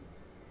の？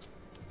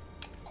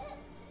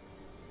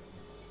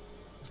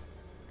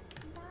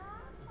だか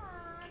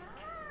ら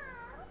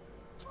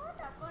コ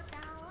トコちゃ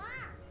んは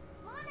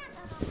モナ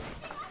カが間違っ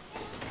てる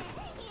っ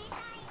て言いた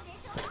いんで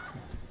しょ？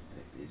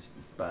 These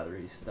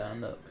batteries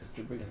stand up because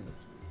they're beginning to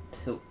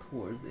tilt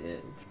towards the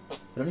edge. I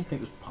don't even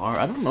think there's power.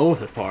 I don't know if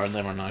there's power in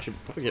them or not. I should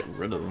probably get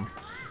rid of them.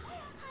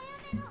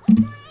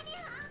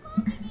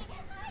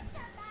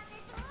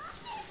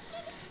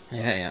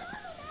 Yeah, yeah.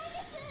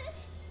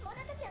 モナ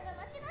カちゃんが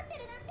間違って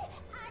るなんて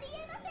あり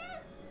えません。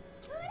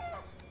ほ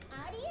ら、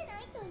ありえな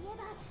いといえ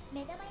ば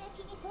目玉焼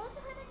きにソース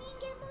派の人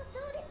間も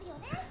そうですよ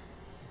ね。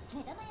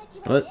目玉焼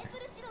きはメープ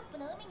ルシロップ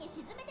の海に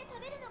沈めて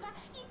食べるのが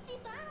一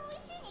番美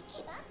味しいに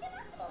決まってま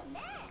すもんね。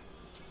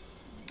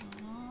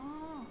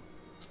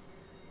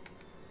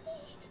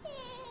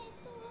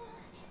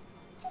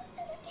ちょっ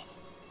とだけ、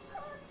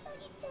本当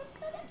にちょっ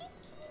とだけ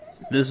気に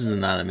なった。 This is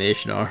an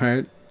animation,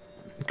 alright?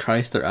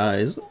 Christ, their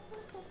eyes.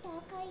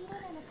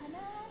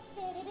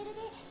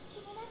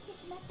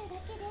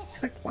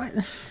 Like, what?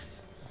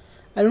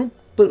 I don't,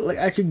 but like,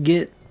 I could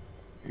get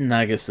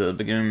Nagisa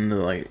beginning to,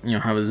 like, you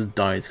know, have his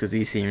doubts because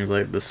he seems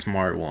like the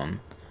smart one.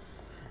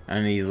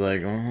 And he's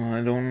like, oh,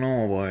 I don't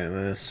know about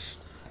this.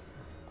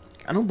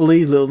 I don't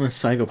believe Little Miss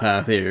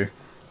Psychopath here,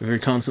 with her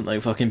constant,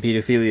 like, fucking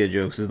pedophilia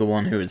jokes, is the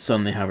one who would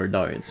suddenly have her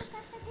doubts.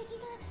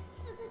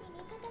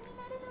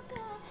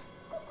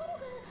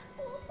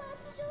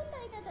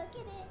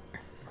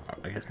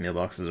 I guess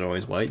mailboxes are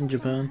always white in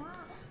Japan.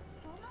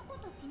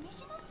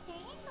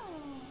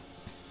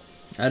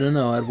 I don't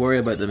know, I'd worry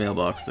about the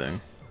mailbox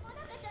thing.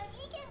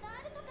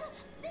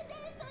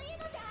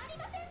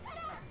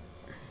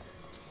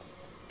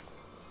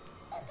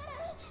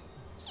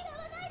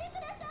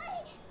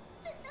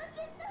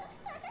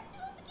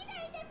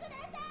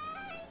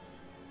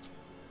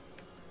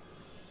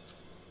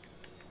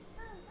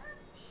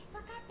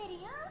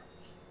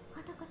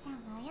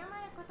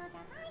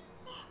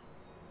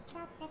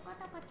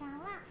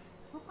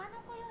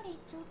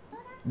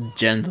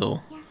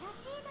 Gentle.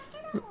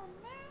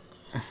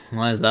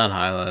 Why is that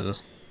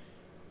highlighted?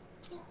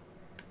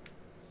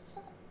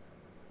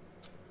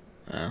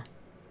 Oh.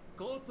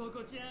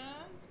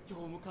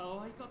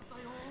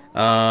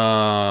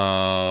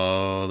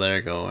 Oh,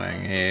 they're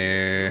going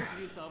here.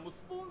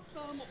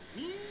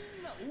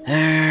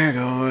 They're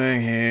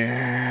going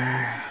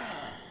here.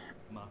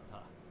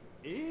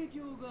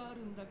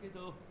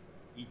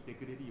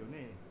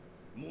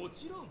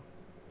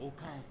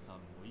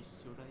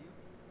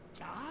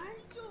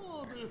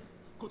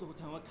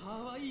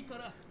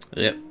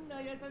 Yep.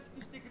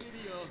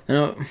 You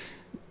know,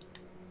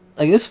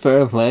 I guess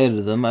fair play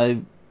to them.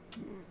 I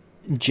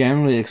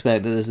generally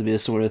expected this to be a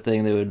sort of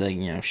thing they would, like,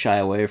 you know, shy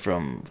away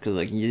from, because,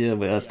 like, yeah,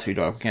 but that's too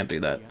dark, we can't do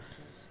that.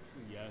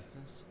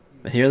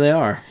 But here they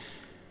are.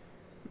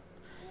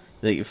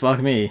 Like,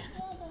 fuck me.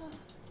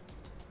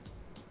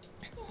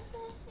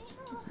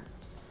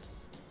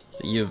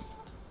 You've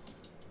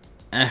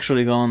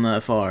actually gone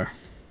that far.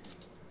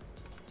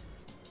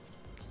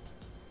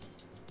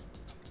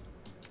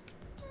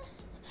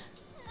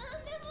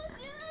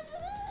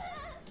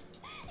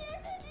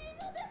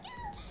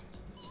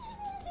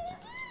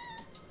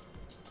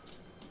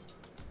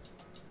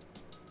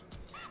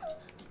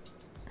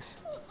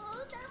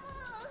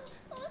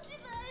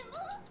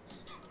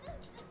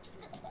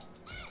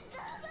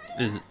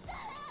 Is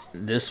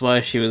this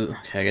why she was...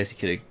 Okay, I guess you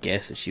could have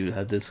guessed that she would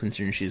have this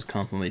concern. She's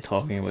constantly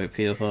talking about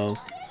pedophiles.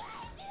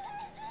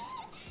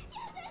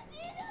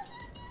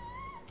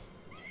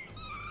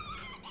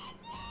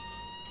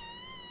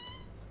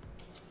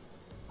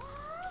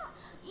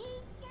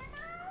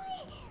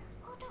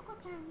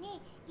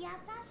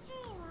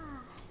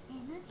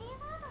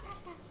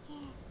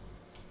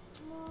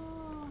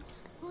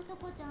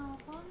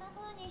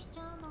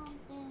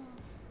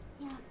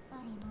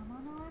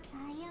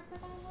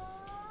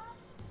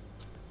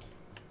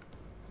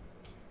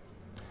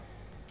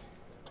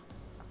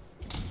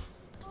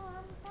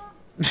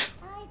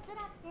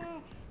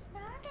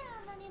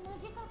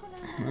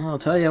 I'll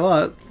tell you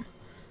what,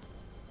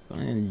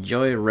 I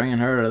enjoy ringing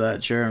her out of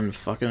that chair and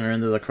fucking her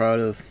into the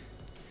crowd of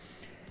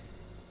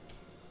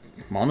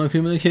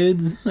Monokuma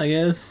kids, I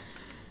guess.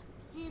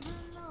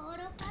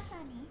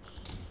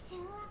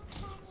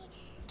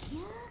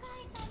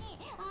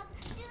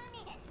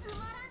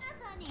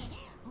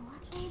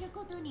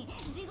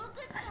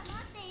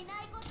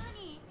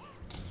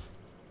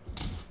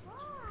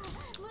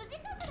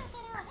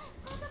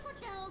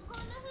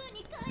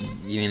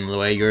 You mean the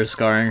way you're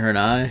scarring her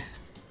now?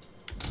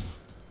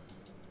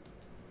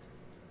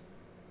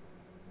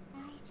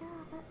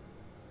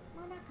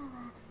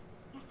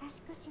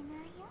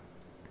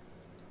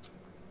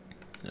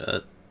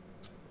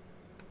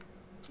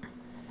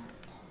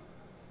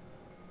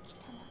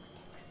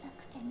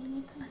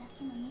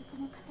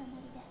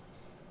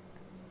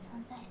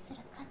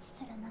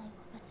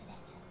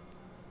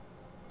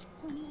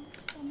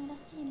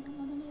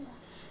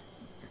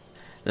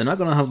 they're not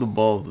gonna have the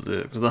balls to do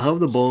it, because they'll have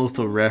the balls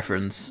to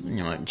reference, you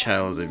know, like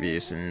child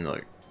abuse and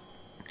like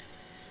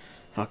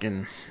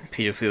fucking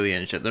pedophilia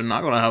and shit. They're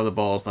not gonna have the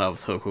balls to have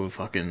Toko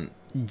fucking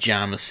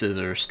jam a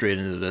scissor straight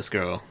into this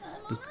girl.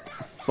 Just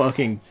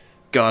fucking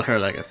got her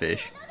like a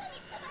fish.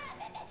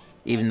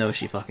 Even though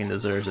she fucking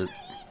deserves it.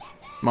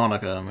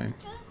 Monica, I mean.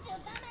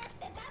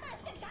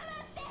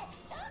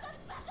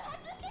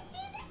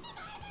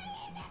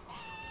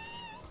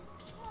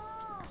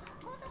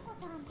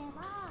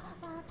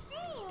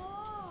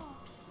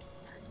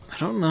 I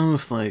don't know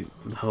if like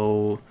the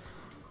whole,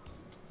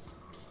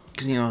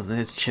 because you know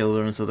it's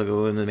children, so they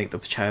go and they make the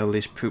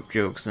childish poop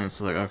jokes, and it's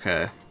like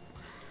okay,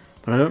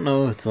 but I don't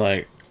know if it's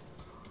like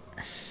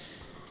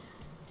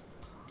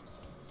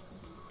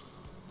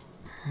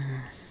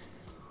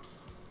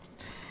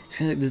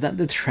see, like, does that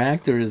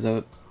detract or does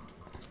that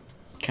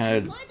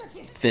kind of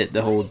fit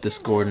the whole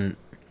discordant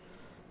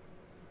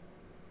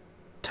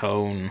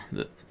tone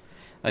that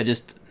I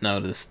just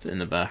noticed in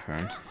the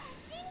background?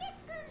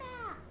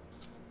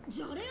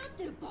 じゃれ合っ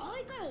てる場合か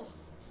よ。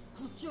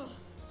こっちは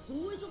大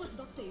忙し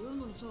だって言う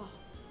のにさ。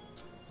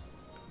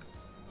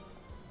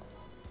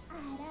あら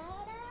あ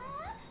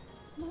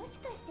ら、もし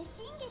かして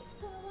新月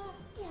くんは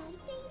焼い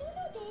ているの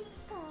です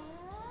か？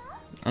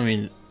 I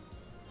mean,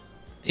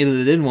 either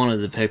they didn't want to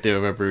depict it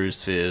of a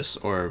bruised face,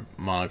 or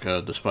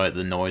Monica, despite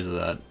the noise of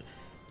that,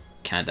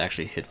 can't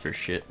actually hit for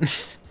shit. 何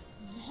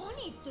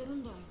言ってる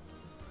んだよ。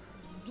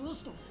どう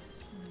して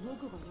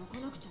僕が焼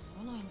かなくちゃ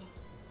ならないんだ。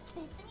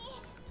別に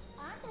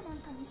あんたなん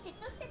かに嫉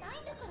妬してな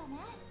いんだからね。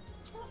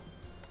と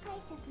解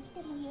釈し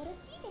てもよろ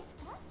しいです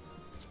か？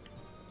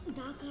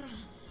だから違うっ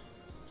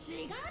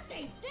て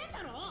言ってん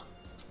だろ。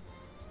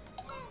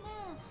ねえね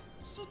え、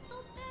嫉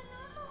妬って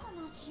何の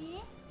話？い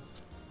や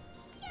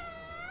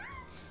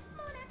ー、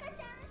モナカち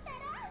ゃんった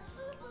らう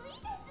ぶい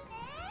ですね。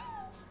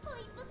ホ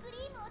イップク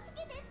リームをつ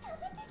けて食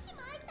べてし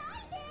まいた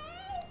いで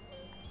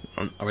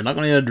す。 Are we not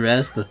going to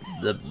address the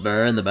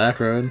burr in the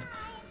background? ね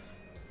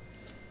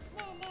え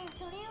ねえ、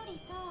それより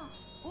さ、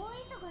大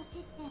忙し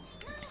って何が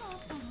あっ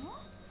たの？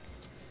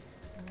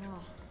あ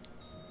あ、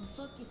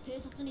さっき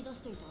偵察に出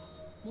していた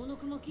モノ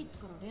クマキッズ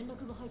から連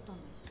絡が入ったん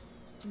だよ。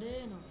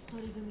例の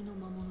二人組の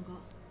魔物が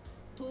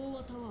東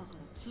和タワーか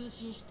ら通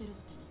信してるっ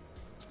てね。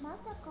ま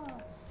さか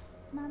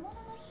魔物の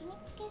秘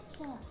密結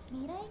社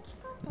未来機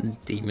関とですか？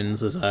 Demon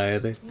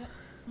Society. いや、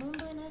問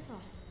題ないさ。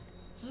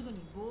すぐ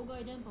に妨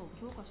害電波を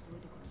強化しておい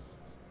てくれ。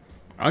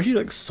 Aren't you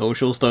like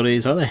social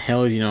studies? How the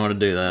hell do you know how to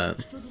do that?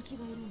 人質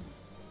がいるんだ。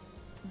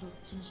どっ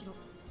ちにしろ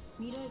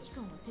未来機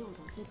関は手を出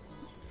せっこ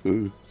ない。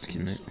 Ooh,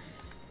 excuse me.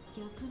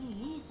 逆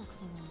にいい作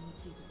戦を思い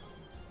ついたぞ。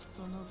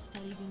その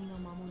二人組の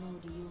魔物を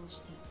利用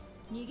して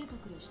逃げ隠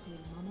れしている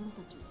魔物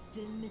たちを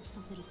全滅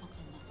させる作戦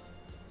だ。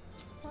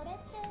それ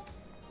って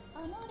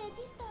あのレ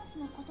ジスタン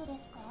スのことで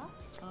すか？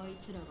あい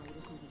つらがい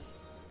る限り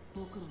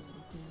僕らの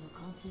楽園は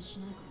完成し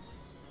ないからね。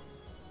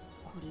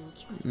これを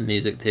機会に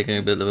Music taking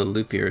a bit of a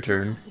loopier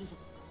turn. すごいす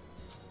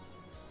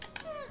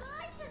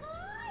ご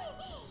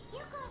い。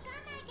よくわか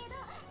んないけどな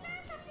ん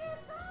かすごい。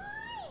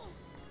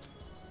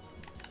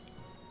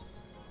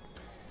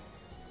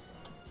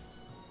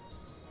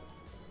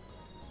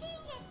新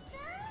月く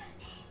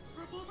ん、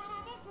お手柄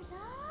ですぞ。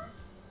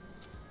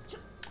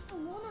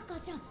モナカ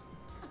ちゃん、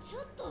ち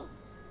ょっと。ど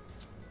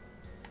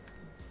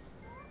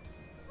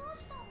う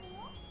したの？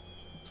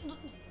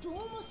どう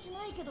もし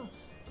ないけど、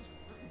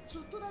ち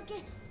ょっとだけく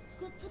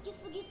っつき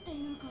すぎって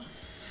いうか。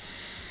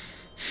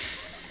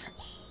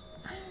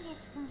新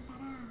月くんた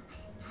ら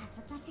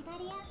恥ずかしが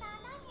り屋さん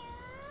だ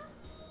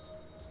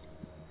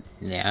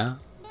にゃ。 Yeah.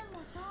 でも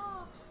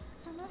さ、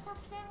その作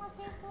戦が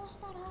成功し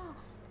たら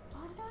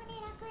本当に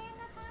楽園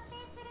が完成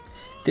するね。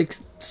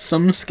 Takes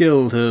some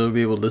skill to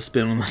be able to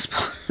spin on the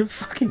spot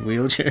fucking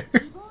wheelchair. 希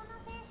望の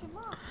戦士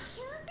も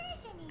救世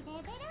主にレベル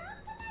アッ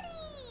プなり。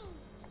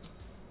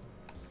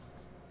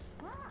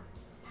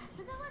さ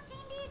すがは新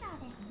リーダー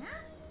ですな。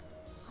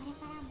これ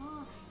から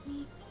も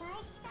いっぱい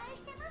期待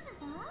してます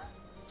ぞ。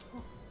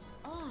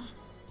ああ、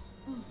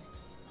うん、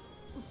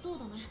そう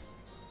だね。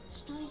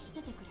期待し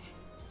ててくれ。ね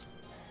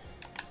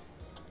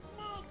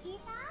え聞い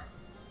た？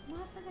もう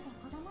すぐで子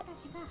供た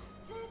ちが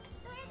ずっ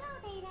と笑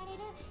顔でいられ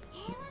る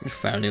平和 We're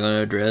finally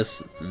gonna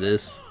address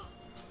this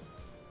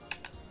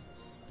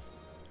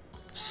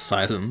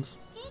silence.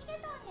 聞いて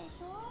たんでし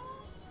ょ？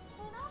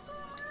ブロックマ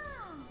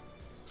ン。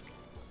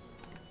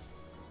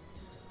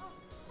あ、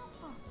そっ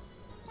か。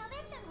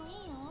喋ってもいい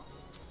よ。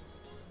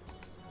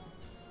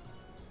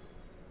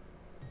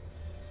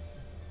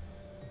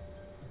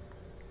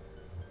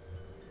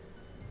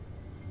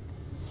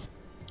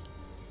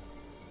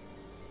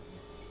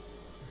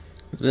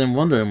I've been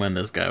wondering when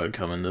this guy would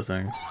come into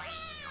things. やっ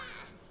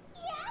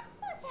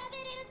と喋れ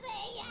るぜ。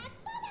やっと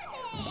だね。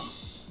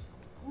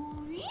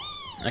おりー。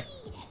はい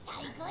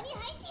最高に入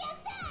ってや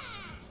つだ。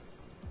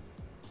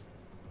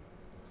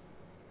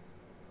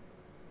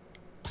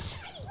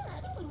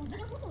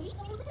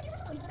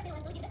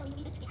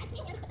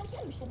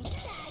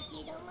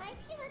先どまっ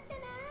ちまった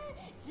な。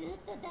ずっ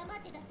と黙っ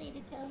てたせい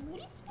でダム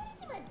り疲れ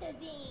ちまったぜ。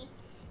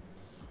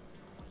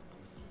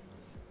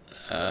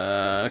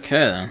Okay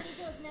then.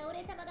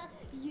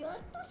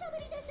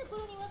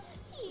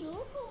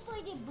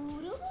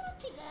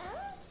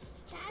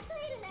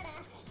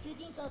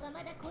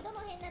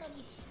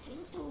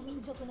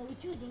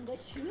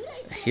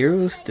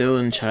 Hero's still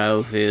in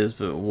child phase,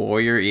 but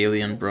warrior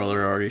alien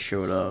brother already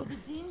showed up.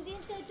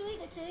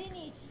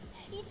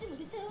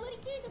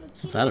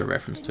 What's that a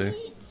reference to?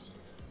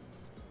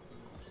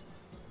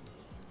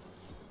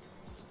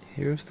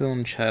 Hero's still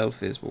in child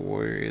phase, but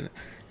warrior alien.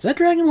 Is that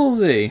Dragon Ball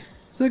Z?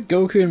 Is that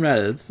Goku and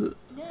Raditz?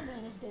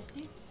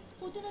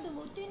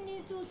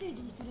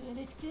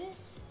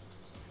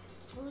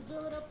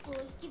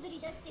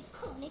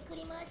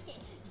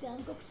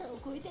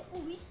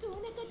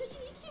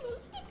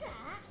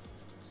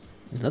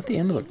 Is that the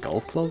end of the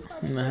golf club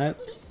in the hat?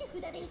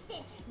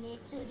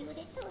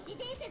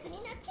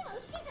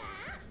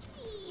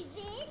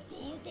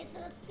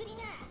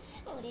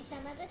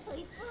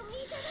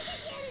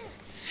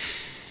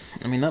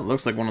 I mean, that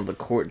looks like one of the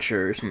court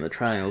chairs from the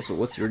trials, but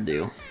what's your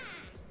deal?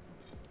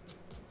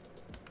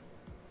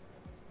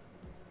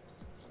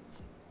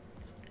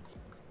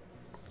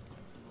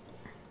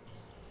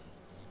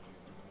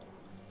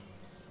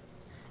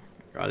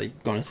 Are they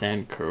gonna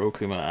send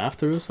Kurokuma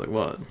after us? Like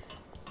what?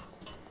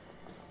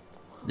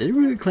 Did he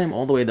really climb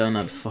all the way down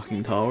that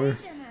fucking tower?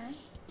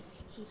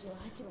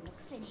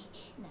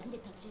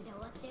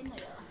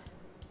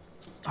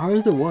 How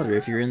is the water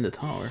if you're in the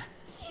tower?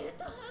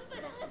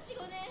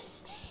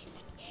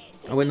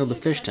 Oh wait, no, the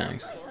fish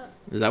tanks.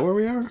 Is that where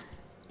we are?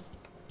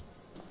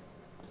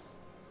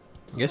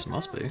 I guess it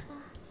must be.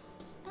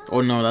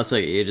 Oh no, that's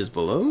like ages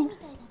below?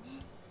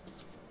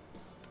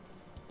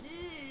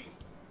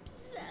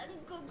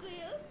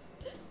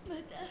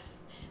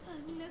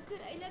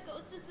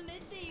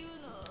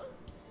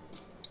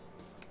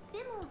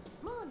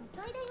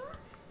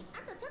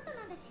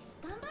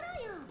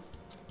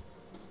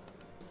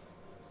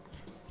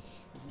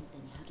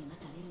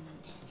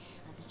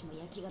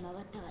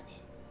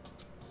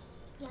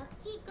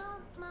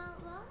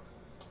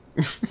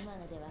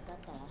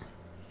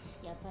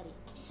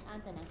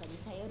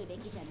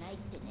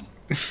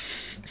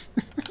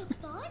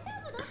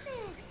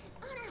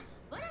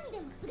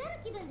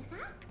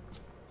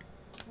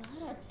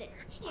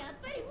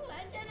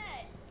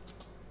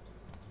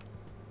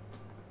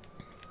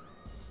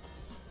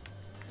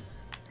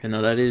 You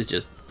know, that is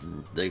just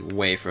like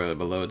way further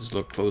below. It just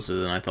looked closer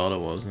than I thought it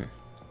was. It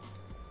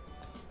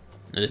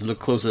just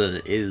looked closer than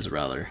it is,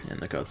 rather, in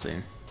the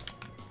cutscene.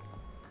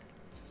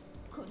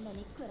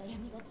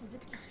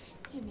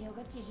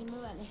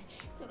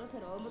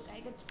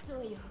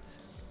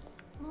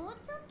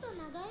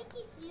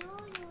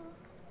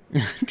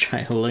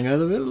 Try holding out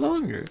a bit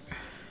longer.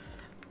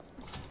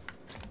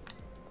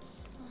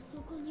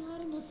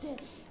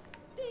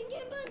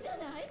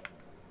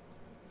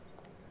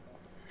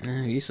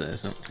 You say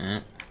so.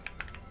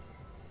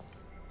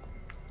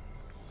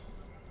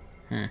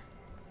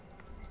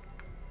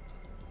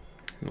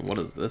 What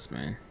does this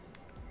mean?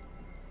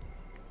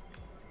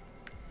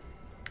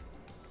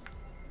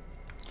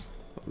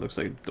 It looks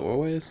like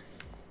doorways.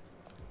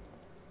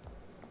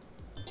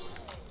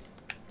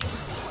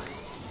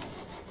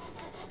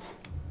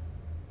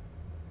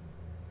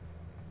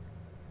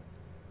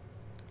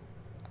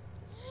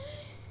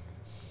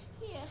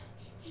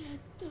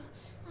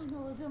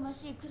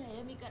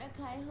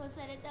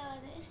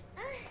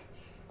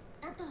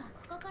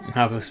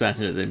 Half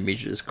expected it, then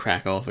immediately just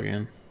crack off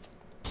again.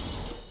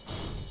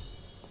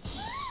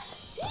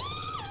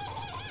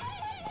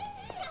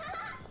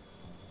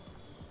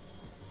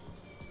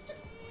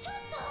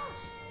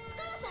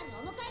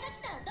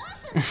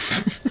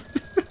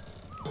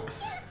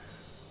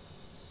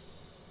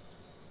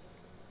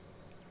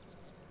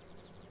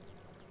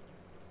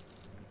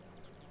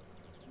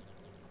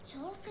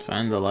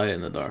 Find the light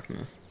in the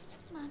darkness.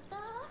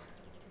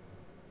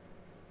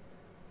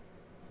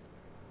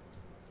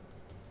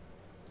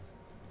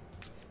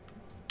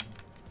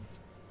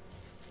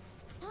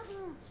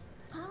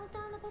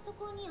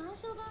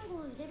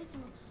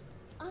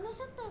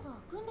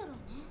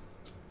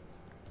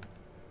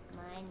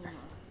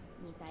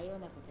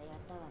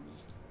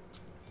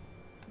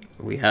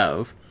 We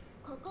have.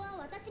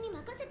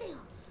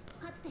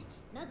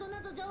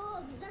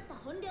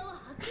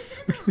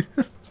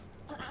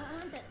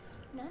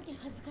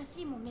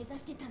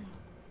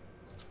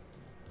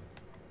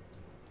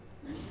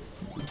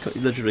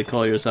 You literally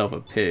call yourself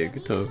a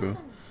pig, Toku.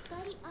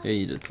 Yeah,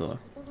 you did so.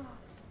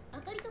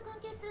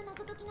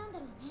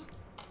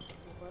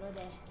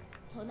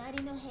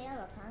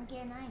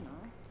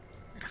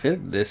 I feel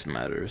like this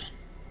matters.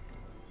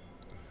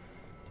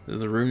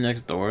 There's a room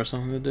next door or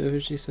something to do,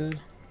 she said.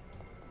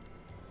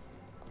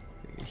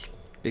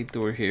 Big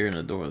door here and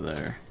a door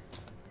there.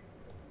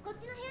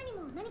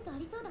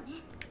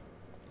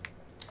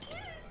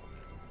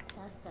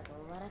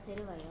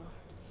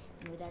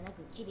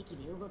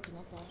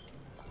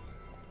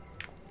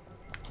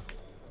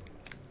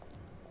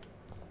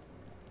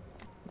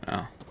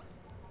 Oh.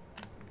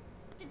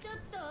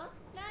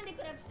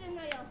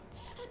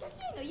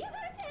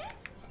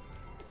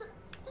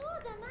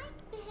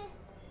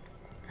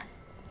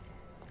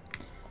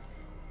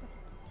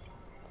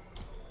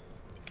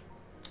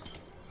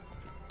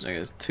 I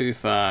guess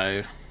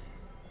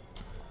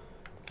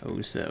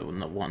 2507,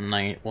 not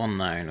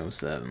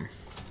 1907.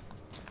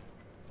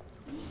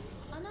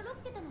 あの6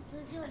桁の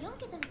数字を4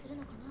桁にする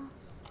のかな。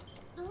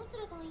どうす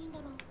ればいいんだ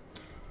ろう。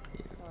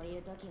そうい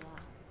う時は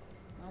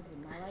まず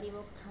周り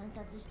を観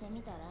察して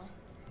みたら。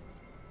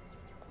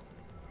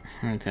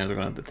How many times am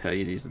I gonna have to tell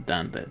you these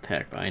damn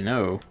attack? I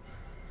know.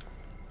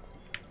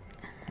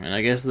 And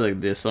I guess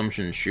the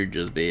assumption should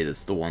just be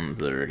that's the ones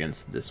that are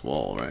against this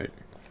wall, right?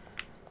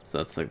 So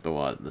that's like the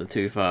what? The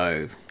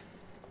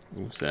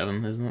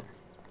 2507, isn't it?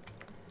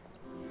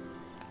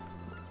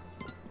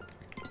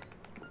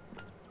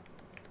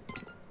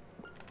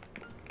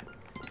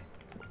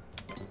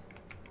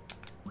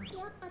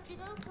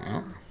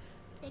 Oh.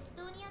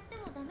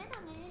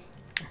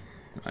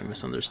 Am I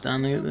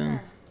misunderstanding it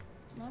then?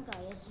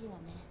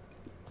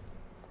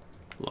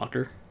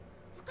 Locker?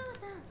 深川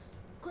さん、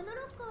このロッ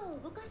カーを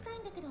動かしたい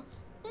んだけど、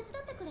手伝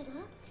ってくれる？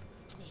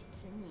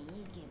別に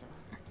いいけど、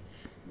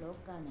ロ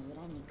ッカーの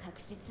裏に隠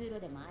し通路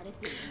でもあるっ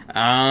ていう。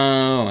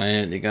Oh,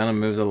 and you gotta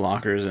move the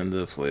lockers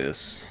into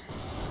place.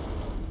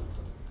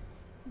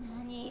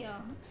 何よ、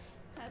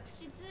隠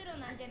し通路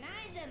なんてな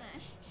いじゃない。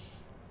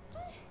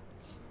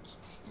期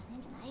待させん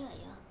じゃないわよ。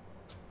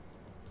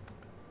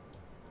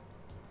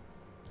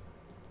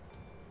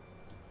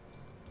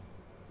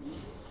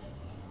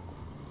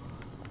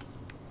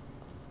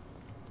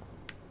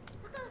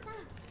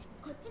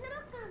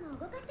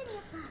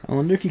I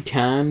wonder if you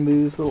can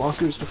move the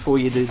lockers before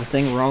you do the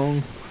thing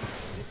wrong.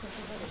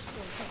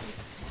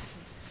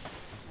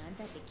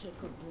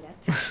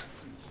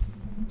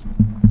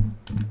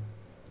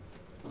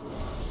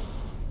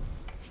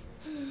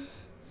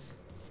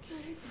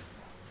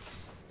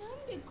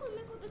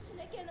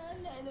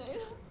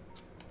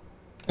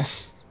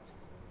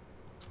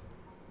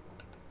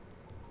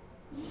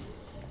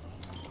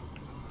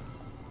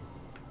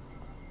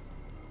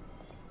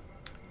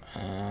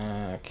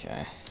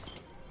 Okay.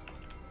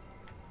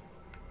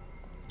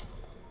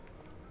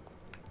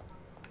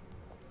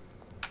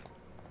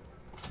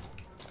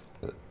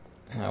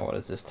 Now what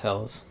does this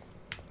tell us?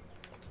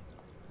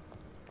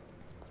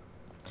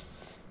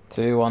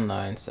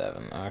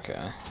 2197,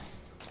 okay.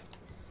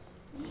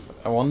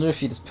 I wonder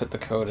if you just put the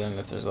code in,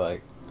 if there's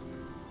like,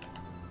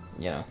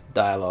 you know,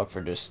 dialogue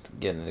for just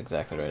getting it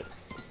exactly right.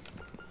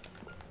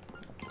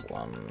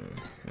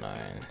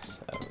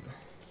 197.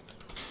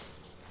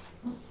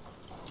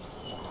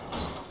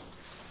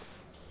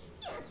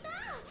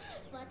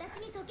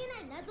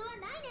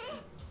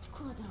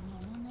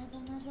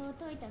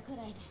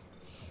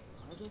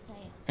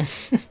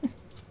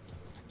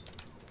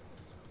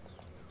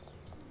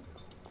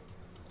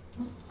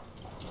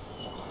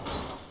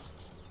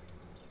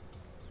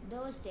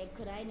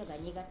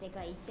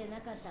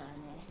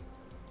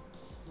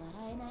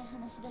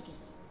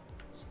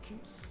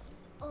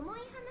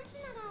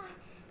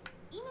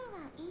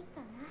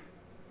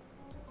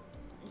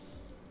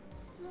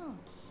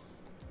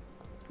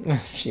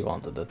 She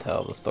wanted to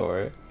tell the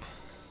story.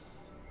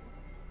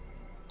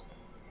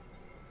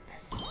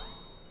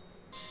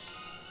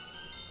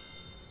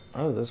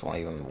 How does this one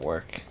even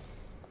work?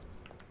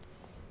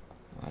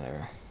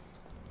 Whatever.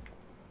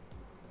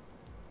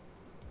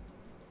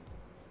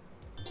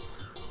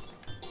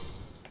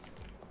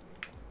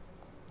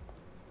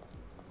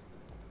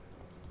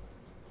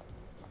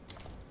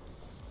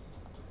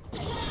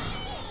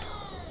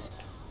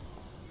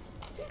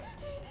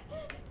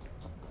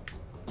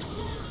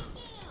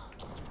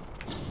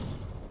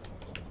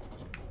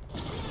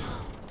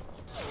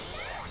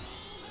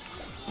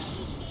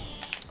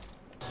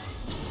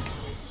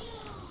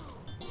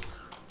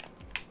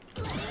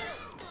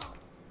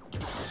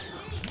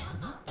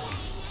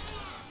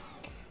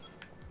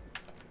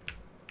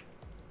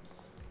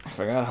 I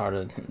forgot how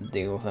to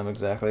deal with them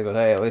exactly, but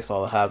hey, at least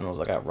all that happened was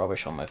I got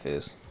rubbish on my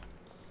face.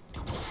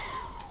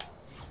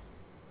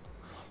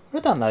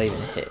 What did that not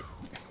even hit?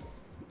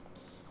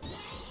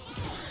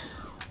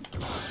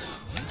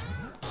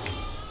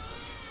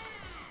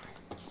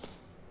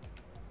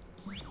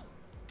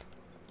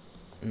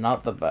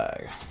 Not the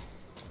bag.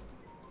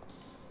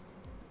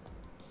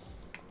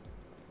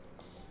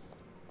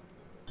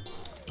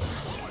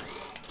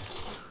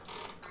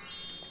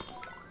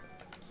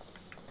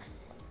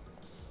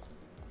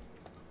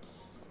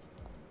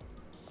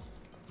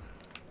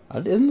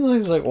 Isn't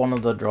this like one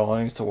of the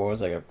drawings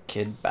towards like a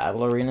kid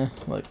battle arena?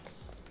 Like,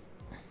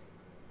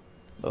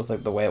 that was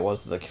like the way it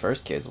was the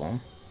first kids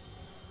one.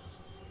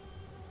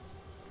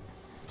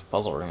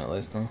 Puzzle room at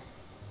least then.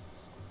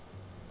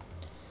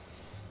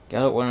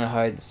 Gotta learn to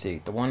hide the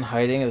seat. The one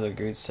hiding is a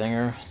good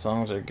singer.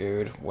 Songs are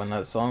good. When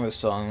that song is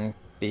sung,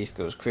 Beast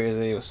goes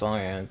crazy. With song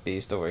and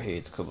Beast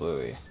overheats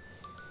kablooey.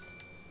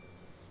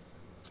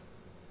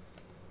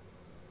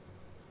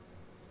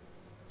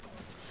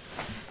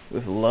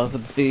 With lots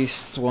of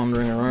beasts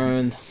wandering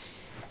around.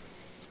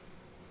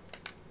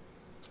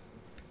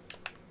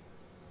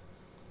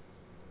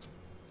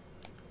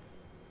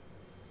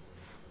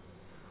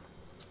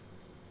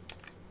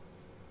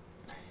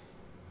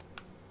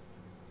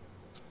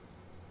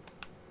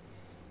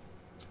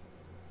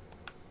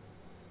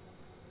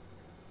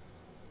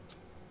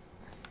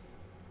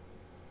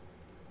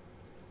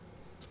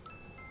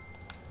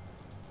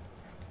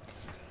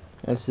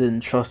 just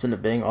didn't trust in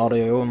it being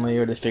audio only,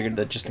 or they figured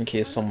that just in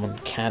case someone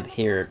can't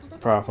hear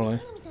it properly.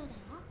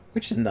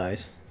 Which is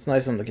nice. It's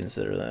nice of them to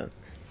consider that.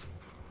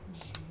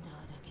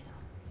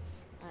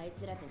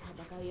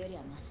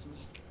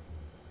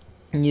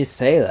 And you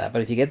say that,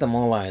 but if you get them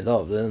all lined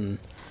up, then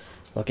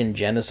fucking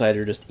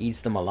Genocider just eats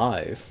them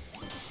alive.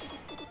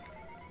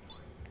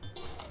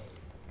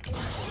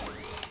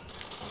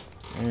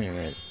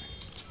 Alright.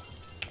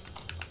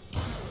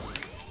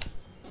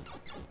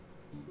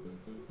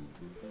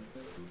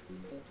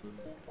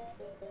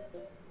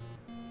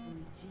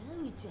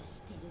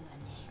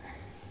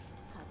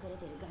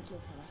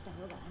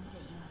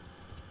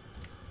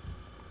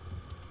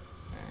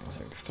 There's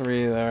like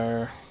 3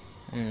 there,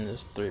 and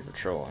there's 3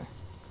 patrolling.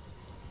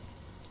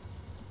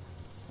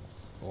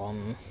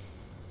 1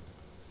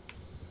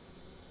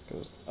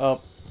 goes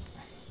up,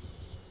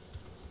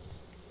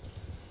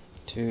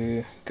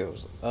 2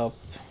 goes up,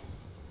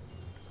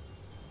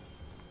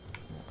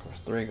 and of course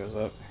 3 goes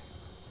up.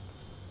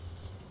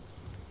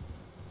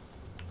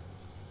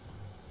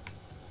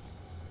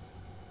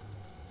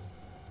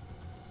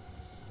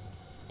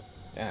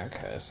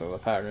 Okay, so the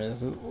pattern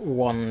is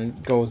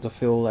 1 goes the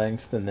full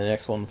length, then the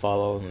next one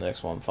follows, and the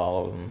next one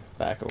follows, and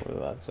back over to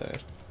that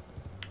side.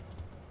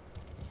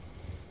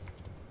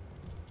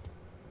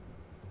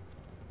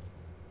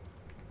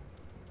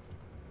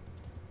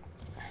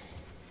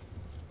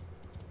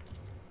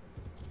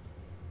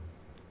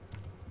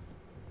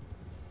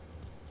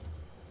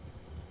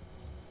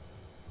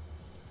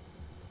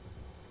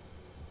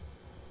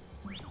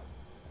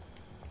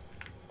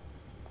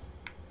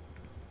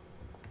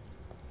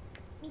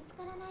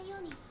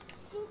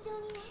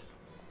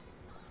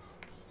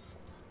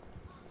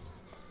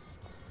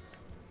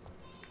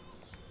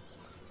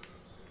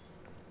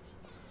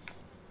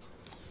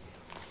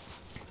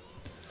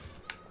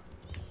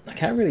 I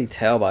can't really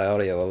tell by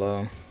audio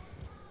alone.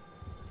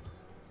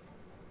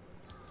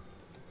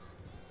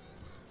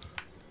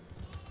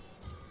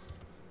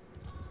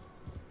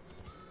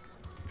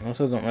 I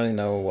also don't really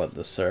know what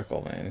the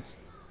circle means.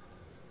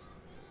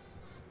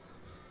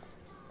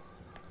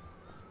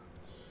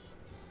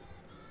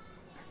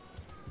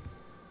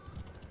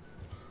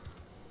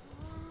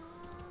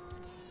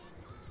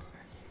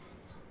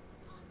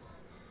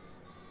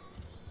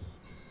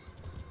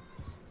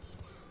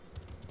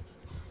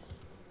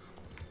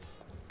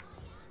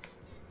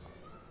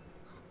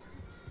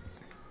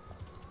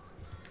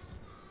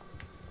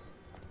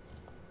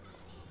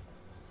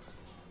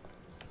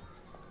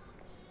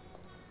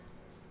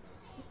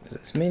 Does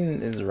this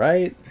mean it's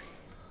right?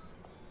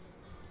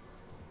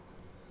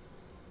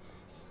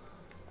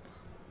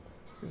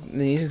 The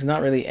music's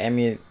not really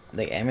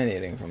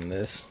emanating from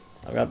this.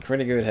 I've got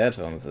pretty good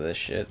headphones for this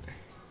shit.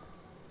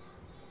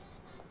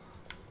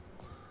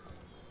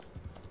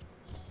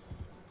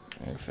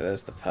 And for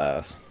this to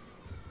pass.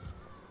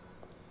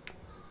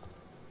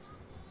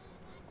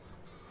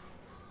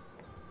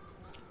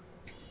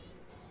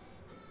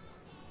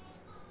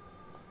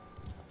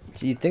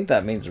 So you'd think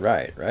that means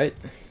right?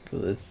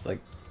 Because it's like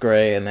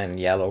gray and then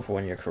yellow for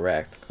when you're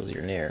correct, because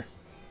you're near.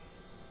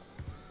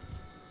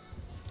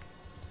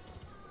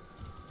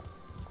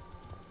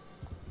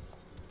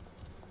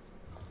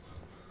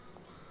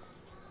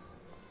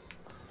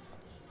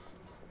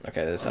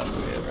 Okay, this has to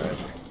be it, right?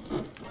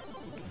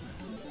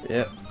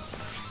 Yep.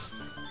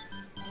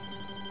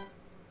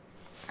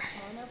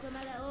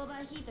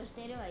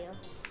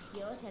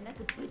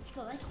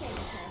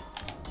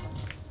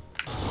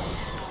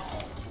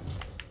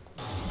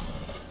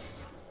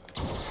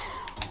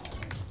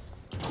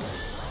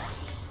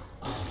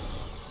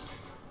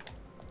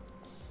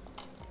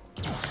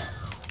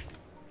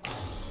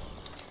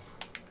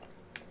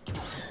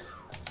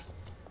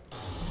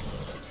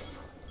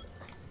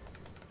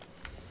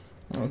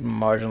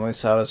 Marginally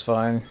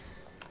satisfying.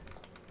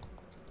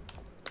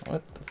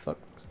 What the fuck?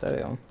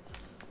 Steady on.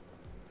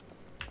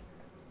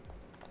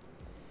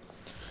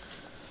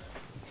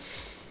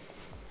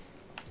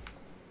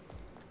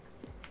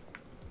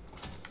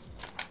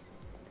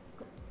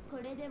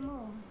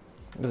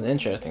 It was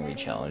interesting we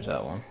challenged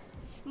that one.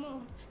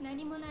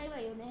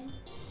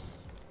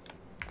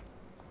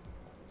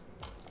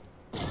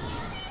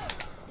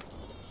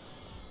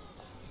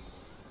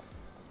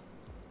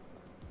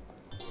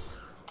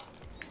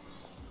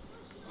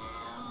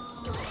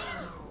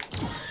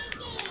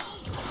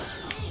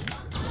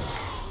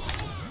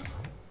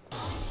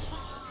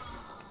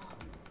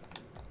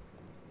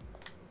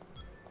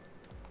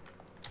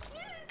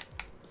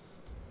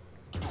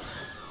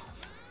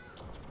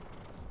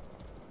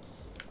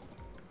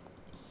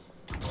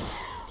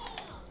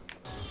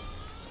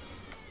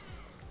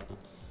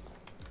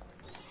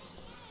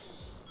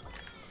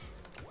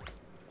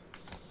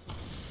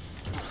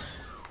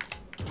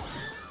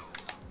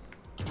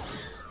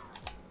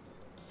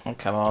 Oh,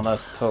 come on,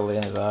 that's totally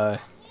in his eye.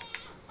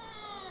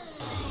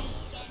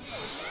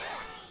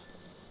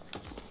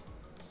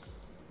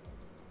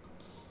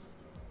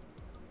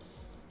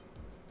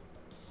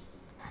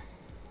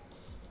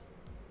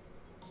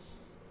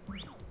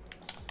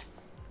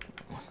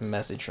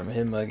 Message from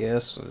him, I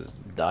guess, with his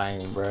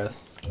dying breath.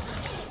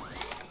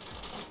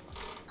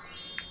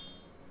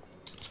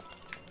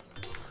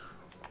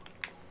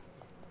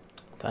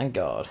 Thank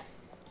God.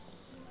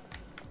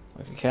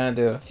 We can kind of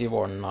do a few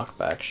more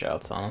knockback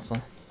shots,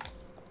 honestly.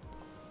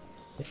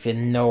 If you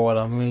know what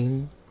I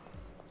mean.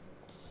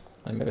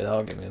 And maybe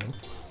that'll give me them.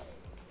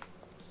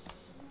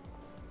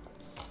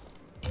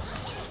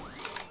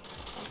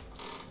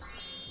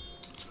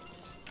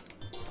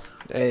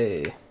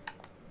 Hey.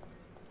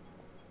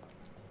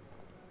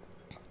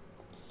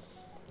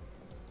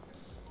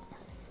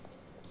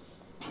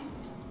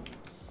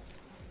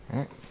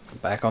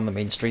 Back on the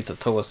main streets of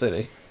Toa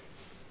City.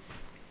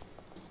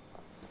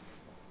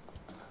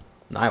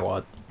 Now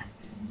what?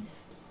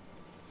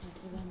 さ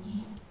すが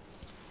に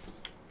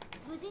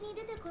無事に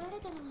出てこられ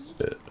たのはいい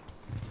けど、ど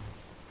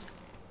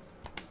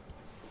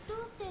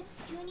うして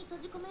急に閉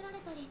じ込められ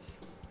たり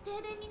停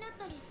電になっ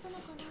たりしたの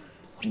かな。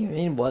 What do you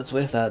mean, what's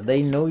with that?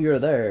 They know you're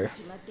there.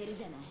 決まってる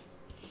じゃない。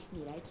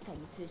未来機関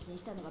に通信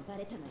したのがバ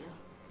レたのよ。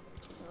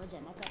そうじ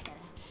ゃなかったら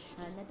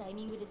あんなタイ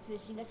ミングで通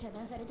信が遮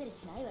断されたり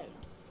しないわよ。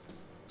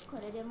こ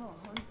れでもう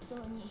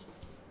本当に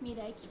未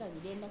来機関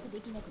に連絡で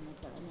きなくなっ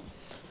たわね。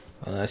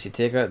 Unless you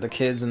take out the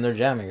kids and their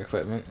jamming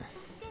equipment. 助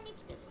けに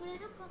来てくれ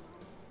るかな。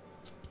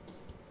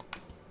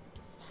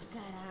だか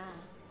ら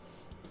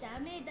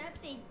ダメだっ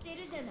て言って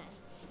るじゃない。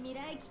未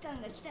来機関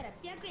が来たら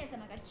白夜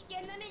様が危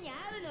険な目に遭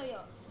うの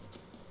よ。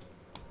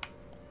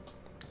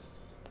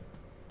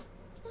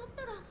だっ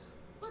たら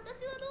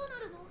私はどうな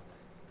るの。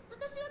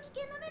私は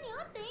危険な目に遭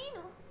っていい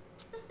の。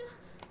私は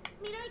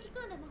未来機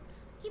関でも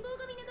希望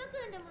が峰学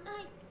園でもな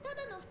いた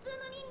だの普通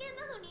の人間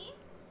なのに。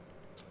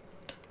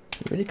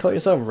 You really call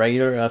yourself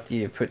regular after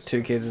you put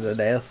 2 kids to death? ね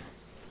え、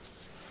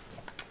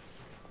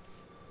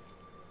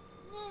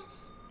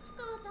深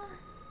川さん、さ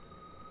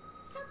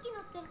っきの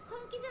って本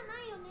気じゃ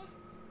ないよね。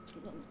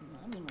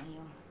何が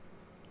よ。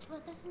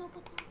私の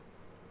こと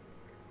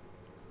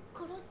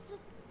殺すっ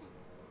て。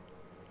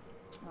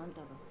あん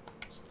たが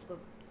しつこ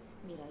く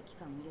未来機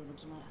関を呼ぶ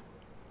気なら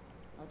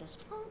私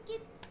本気っ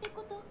て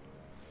こと。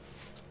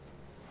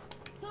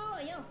そう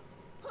よ、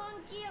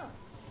本気よ。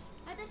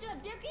私は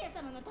白夜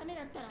様のため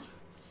だったら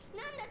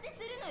なんだってす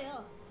るの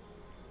よ。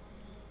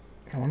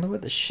 I wonder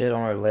what the shit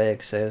on her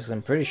leg says.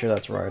 I'm pretty sure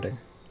that's writing.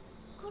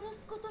 殺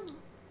すことに。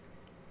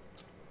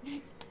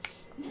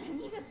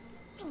何が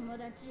友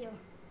達よ。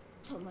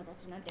友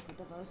達なんて言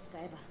葉を使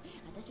えば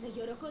私が喜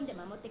んで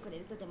守ってくれ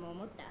るとでも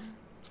思った。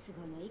都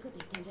合のいいこと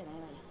言ってんじゃない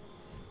わよ。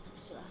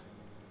私は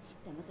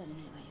騙されな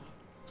いわよ。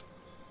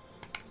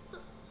そ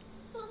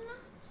んな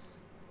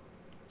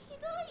ひ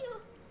どい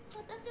よ。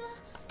私は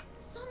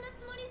そんな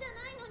つもりじゃ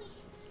ないのに。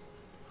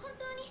本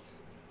当に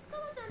深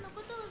川さんの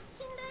ことを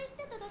信頼し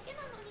てただけな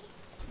のに。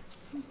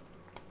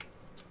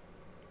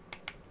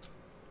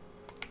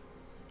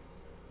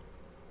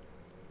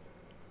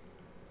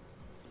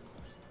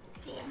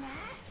でな、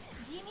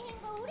地味編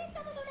が俺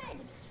様のライ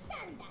ブに来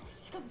たんだ。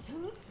しかもすっ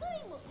ごい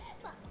もん。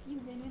まあ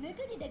夢の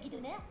中でだけど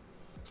な。ま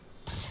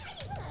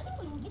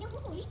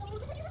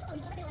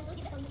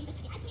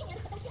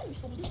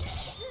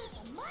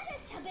だ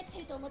喋って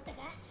ると思ったか。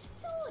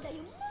そうだ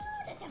よ、ま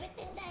だ喋っ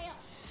てんだよ。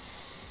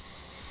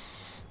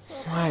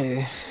Why? パー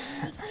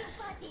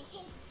ティー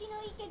in 血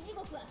の池地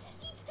獄はい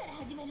つから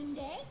始まるん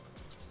だい。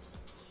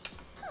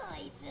こ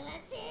いつは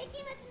世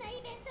紀末な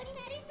イベントに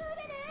なりそうだ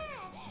な。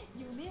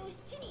夢を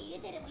七に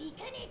入れてでも行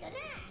かねえとな。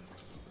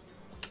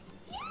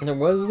 And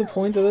what is the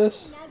point of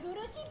this? 皆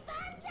殺し万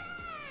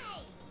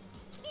歳。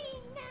みん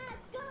な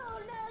殺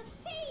し。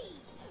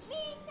みん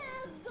な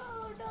殺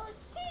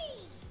し。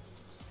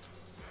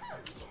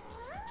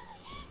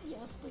や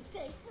っぱ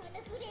最高な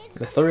フレーズ。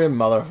 They threw a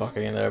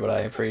motherfucking in there, but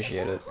I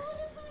appreciate it.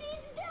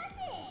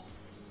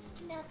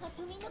 中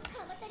富のか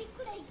またり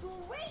くらいグ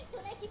レート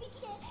な響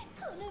きで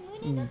この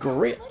胸の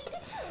Great. 止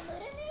まら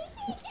ないぜ。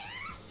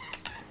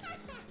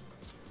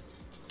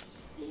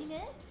で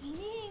な、地味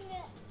編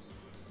が。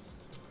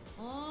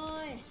お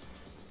ー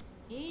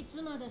い、い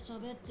つまで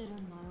喋ってる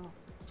んだよ。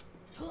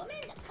止め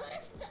んな、殺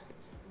すぞ。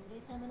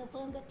俺様のフ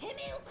ァンがてめ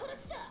えを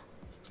殺すぞ。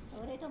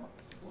それとも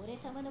俺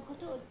様のこ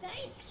とを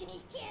大好きに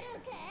してやろう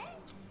か。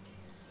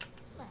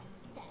まっ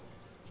たく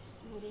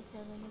俺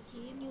様の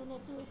軽妙な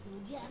トークを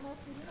邪魔す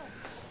るの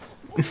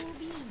ボー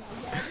ビーな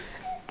やり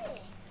だ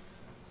ぜ。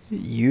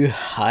 You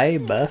high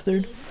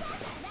bastard?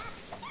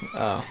 Oh.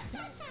 やっ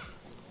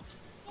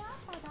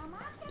ぱ黙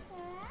ってて。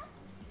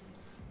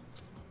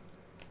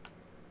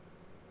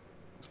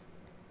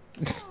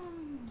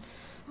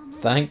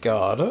Thank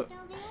God.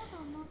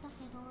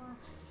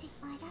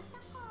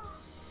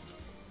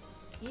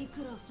 い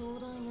くら相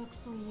談役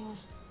とい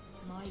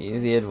え、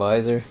 He's the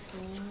advisor.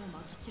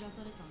 まき散ら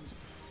されたんじゃ。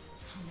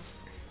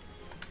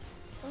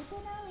大人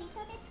を痛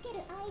めつけ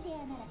るアイデ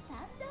アなら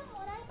散々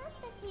もらいま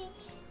したし、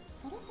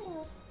そろそ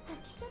ろ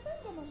吐き処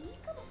分でもいい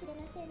かもしれ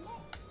ませんね。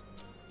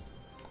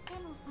で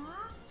も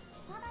さ、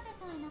ただで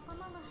さえ仲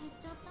間が減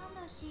っちゃったん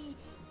だし、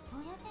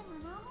こうやって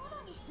マナーモード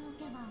にしてお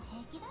けば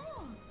平気だ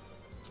よ。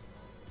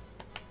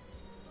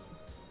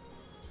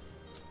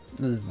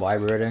 This is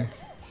vibrating.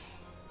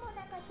 モ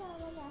ナカちゃん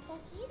は優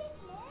しいで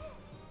すね。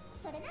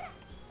それなら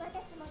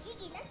私も異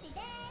議なしで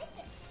す。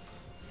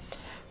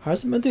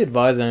 How's it meant to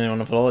advise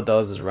anyone if all it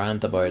does is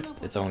rant about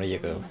its own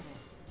ego?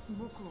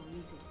 僕はい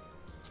いけど。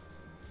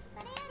そ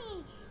れよ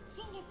り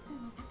新月く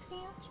んの作戦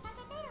を聞か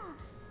せてよ。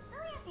ど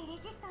うやってレ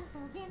ジスタンス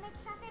を全滅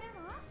させる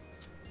の？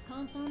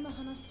簡単な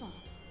話さ。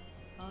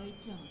あい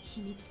つらの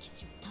秘密基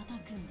地を叩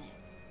くんだよ。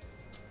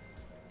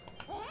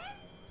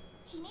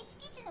秘密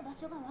基地の場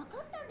所が分か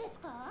ったんです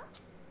か？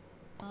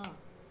あ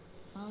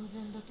あ、安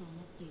全だと思っ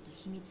ていた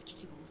秘密基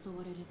地が襲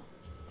われれば、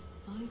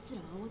あいつ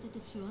ら慌てて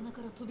巣穴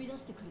から飛び出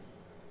してくるぜ。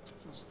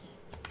そして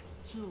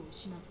巣を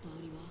失った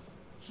アリは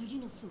次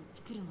の巣を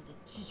作るまで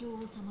地上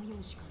をさまよ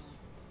うしかない。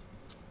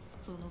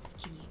その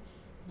隙に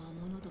魔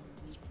物ども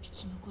を一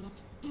匹残ら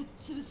ずぶっ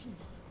潰すん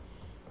だ。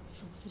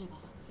そうすれば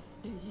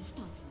レジス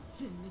タンスは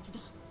全滅だ。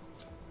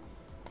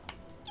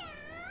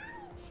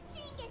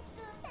新月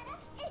くんたら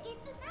えげ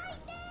つない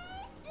で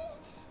す。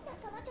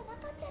仲間じゃな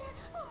かったら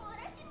おも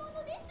らし者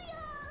ですよ。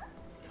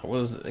It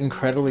was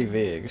incredibly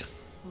vague.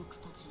 僕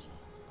たちに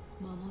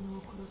は魔物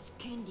を殺す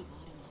権利が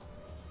あるんだ。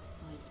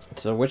あい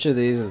つ So which of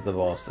these is the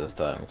boss this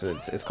time?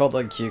 Because it's called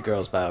like Cute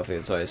Girls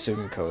Battlefield, so I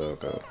assume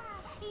Kodoko.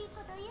 いい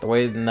こと言う。 The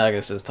way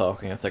Nagus is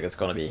talking, it's like it's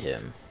gonna be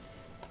him.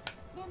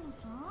 でも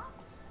さ、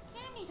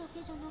権利だ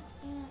けじゃなく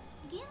て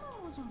義務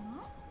もじゃな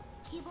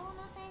い？希望の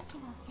戦士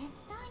は絶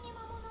対に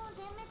魔物を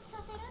全滅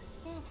させるっ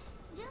て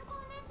純子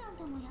お姉ちゃん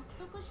とも約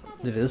束した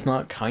で。 It is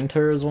not count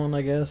her as one,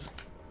 I guess. フ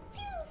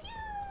ューフュ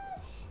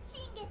ー。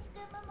新月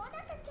くんもモナ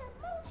カちゃん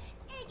も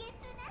えげ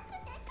つなく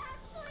てかっ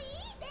こい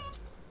いで。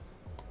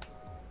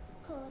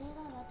これ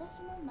は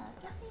私も負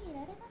けてい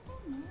られませ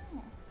んね。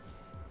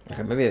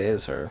 Okay, maybe it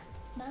is her.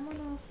 魔物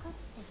を飼っ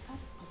て飼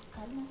って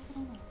狩りまく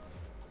らないと。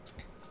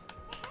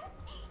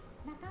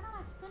仲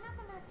間は少な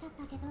くなっちゃっ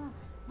たけど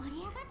盛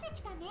り上がって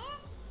きたね。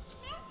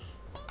ね、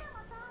みんな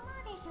もそう思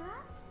うでしょ？あ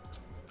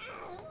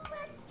あ、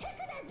まったく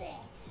だぜ。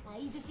相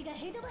づちが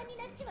ヘドバンに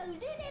なっちまうレ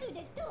ベル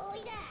で遠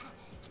いだ。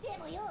で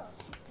もよ、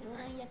相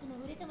談役の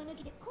俺様抜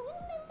きでこん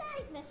な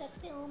ナイスな作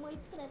戦を思い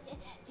つくなんて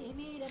て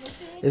めえらの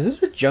せい。 Is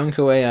this a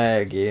Junko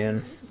AI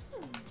again?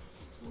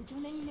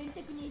 大人になりた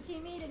くねえて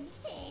めえらに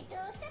成長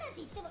したなん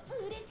て言っても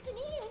嬉しくね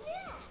えよ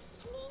な。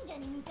忍者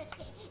に向かっ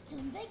て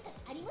存在感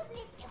あります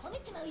ねって褒め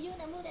ちまうよう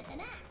なもんだった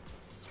な。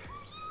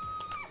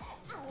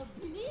あ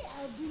ぶねえ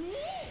あぶね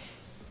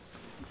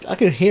え。 I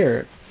can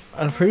hear it.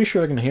 I'm pretty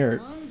sure I can hear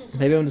it.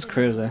 Maybe I'm just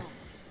crazy.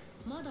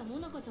 まだモ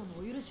ナカちゃんの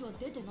お許しは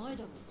出てない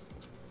だろう。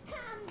勘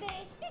弁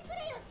してく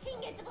れよ新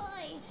月ボ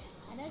ーイ。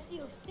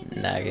話を振ってく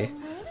れ投げる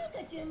のはモナ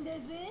カちゃんだ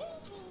ぜ。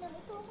みんなも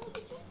そう思う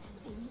でしょっ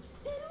て言っ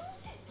たろ。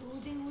当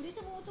然俺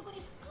様もそこに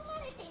含ま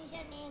れてんじ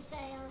ゃねえ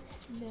かよ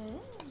なあ、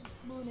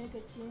モナ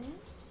カちゃん。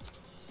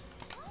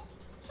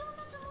そん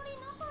なつもり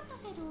なかった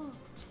けど。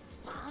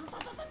パンパ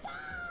パパパ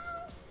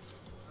ーン。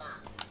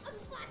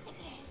待って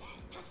くれ。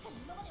確かに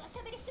今までは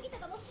喋りすぎ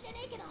たかもしれ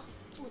ねえけど、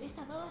俺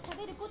様は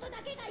喋ること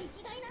だけが生き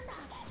がいなんだ。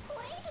こ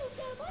れ以上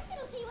黙って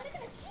ろって言われた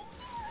ら信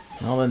じま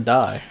せん。 Well, then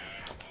die.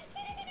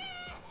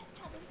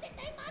 多分絶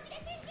対マジ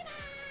で死んじま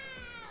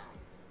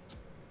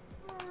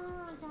う。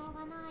もうしょう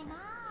がない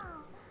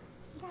な。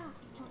じゃあ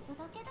ちょっと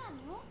だけだ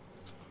よ。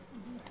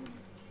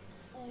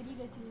あり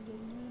がとうが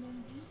言えな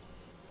いぜ。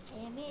て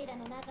めえら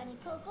の中に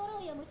心を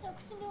読む特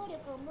殊能力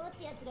を持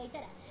つやつがいた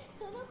ら、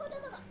その言葉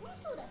が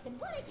嘘だって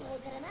バレちまう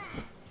からな。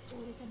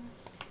俺様、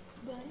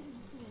バレる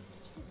嘘は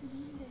つきたくな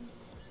いんだよ。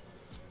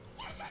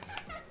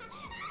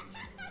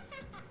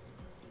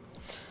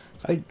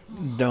 I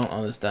don't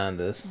understand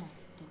this.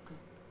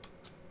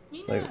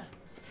 みんな Like,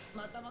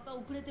 またまた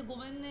遅れてご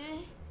めんね。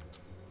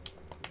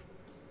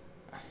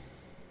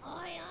お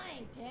い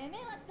おい、てめ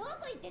えはど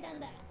こ行ってたん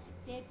だ。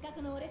せっか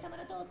くの俺様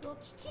のトークを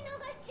聞き逃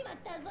しちまっ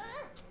たぞ。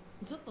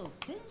ちょっと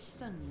戦士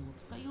さんにお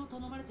使いを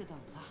頼まれてたん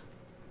だ。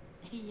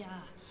い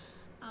や、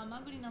甘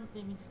栗なん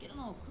て見つける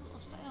のを苦労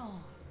したよ。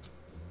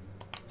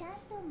ちゃん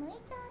と剥い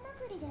た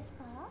甘栗です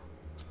か？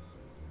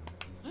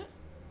え、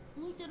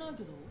向いてない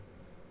けど。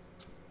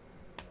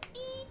び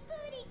っく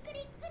りく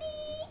りくり。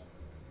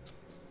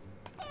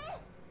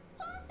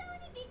本当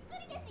にびっく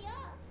りですよ。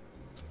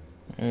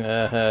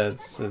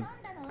 it's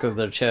because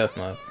they're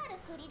chestnuts.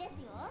 栗です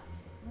よ。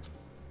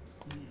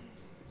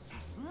さ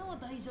すがは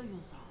大女優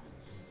さん。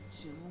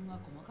注文が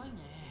細かい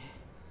ね。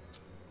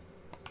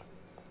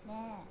ね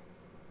え、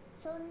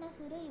そんな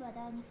古い話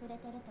題に触れ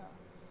てる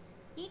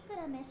といく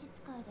ら召使い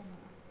でも。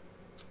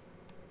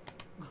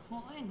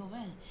ごめんご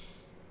めん。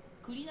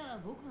栗なら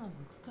僕が剥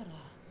くから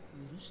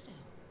許してよ。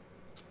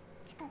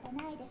仕方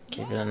ないです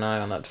ね。 Keeping an eye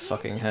on that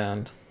fucking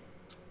hand.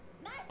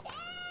 待ってー。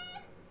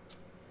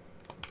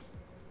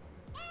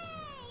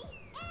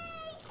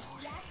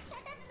役立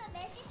たずの召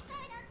使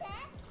いなんて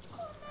こん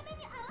な目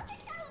に合わせ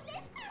ちゃうんです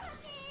から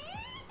ね。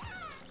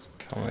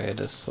 Kamei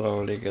just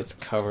slowly gets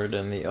covered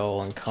in the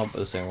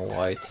all-encompassing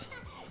white.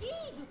 いい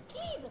ぞい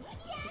いぞ、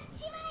やっ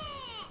ちま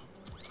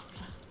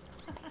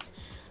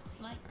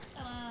え。まいっ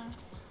たな。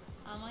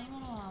甘いも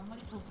のはあんま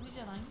り得意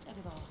じゃないんだ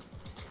けど。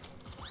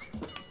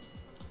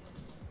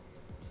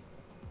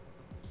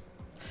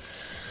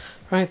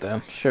Right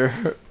then, sure.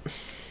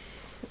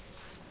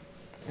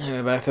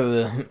 Anyway, back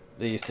to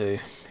these two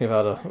who've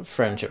had a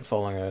friendship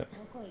falling out. ど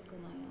こ行く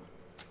のよ。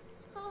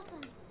母さん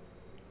に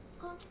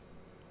関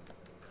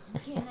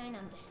係ない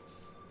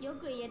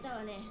た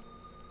わね。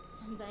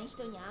散々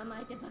人に甘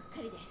えてばっ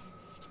かりで。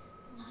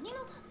何も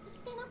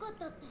してなかっ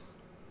たって。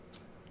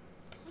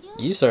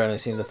 You certainly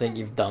seem to think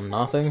you've done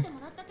nothing.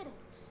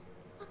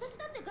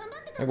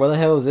 Like, where the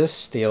hell is this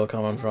steel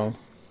coming from?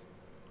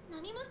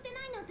 何もして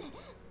ないなんて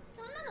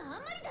そんなのあ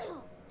んまりだ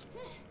よ。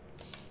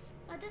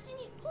私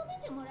に褒め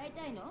てもらい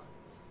たいの？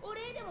お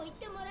礼でも言っ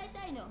てもらい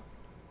たいの？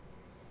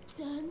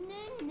残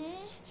念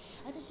ね。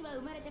私は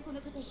生まれてこ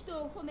の方人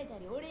を褒めた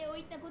りお礼を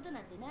言ったこと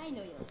なんてないの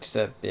よ。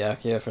 Except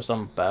Byakuya for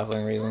some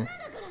baffling reason. だか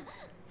ら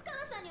深野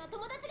さんには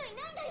友達がい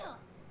ないんだよ。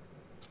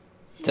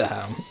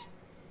 Damn.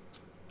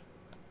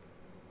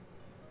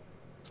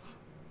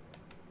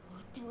 放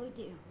っておい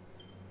てよ。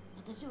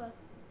私は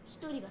一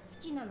人が好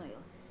きなのよ。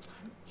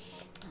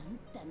あん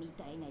たみ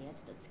たいなや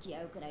つと付き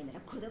合うくらいな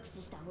ら孤独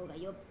死した方が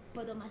よっ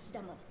ぽどマシ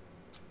だもの。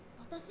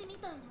私み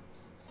たいなって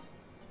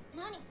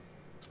何？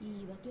言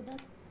い訳ばっ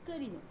か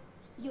りの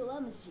弱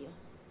虫よ。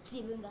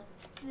自分が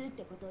普通っ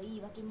てことを言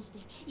い訳にして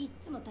いっ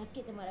つも助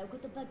けてもらうこ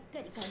とばっか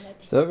り考え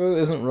て。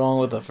Zoku isn't wrong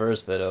with the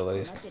first bit at 困っ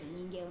least. てる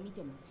人間を見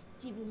ても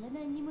自分は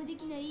何にもで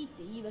きないっ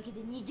て言い訳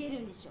で逃げる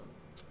んでしょ。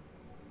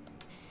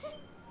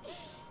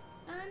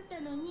あん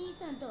たの兄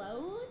さんとは大違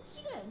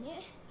い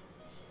ね。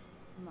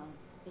まあ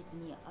別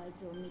にあい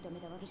つを認め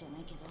たわけじゃな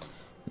いけど。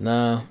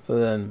 Nah, but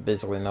then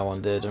basically no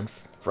one did, and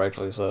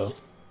rightfully so.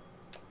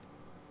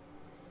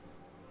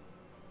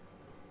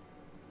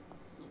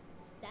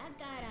 だ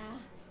か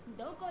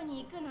らどこ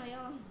に行くの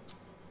よ。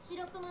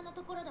白熊の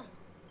ところだよ。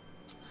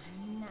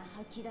あんな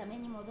吐きだめ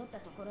に戻った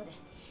ところで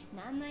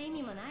何の意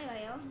味もないわ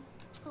よ。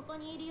ここ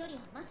にいるよりは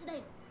マシだ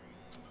よ。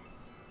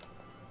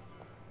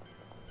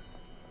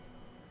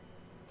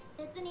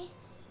別に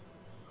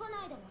来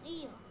ないでもい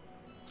いよ。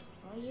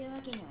そういうわ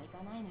けにはい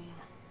かないのよ。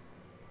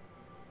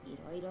い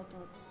ろいろと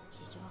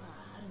事情が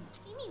あるの。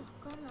意味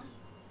わかんないよ。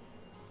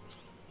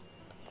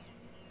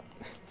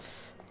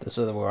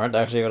 So we aren't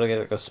actually gonna get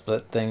like a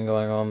split thing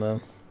going on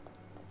then.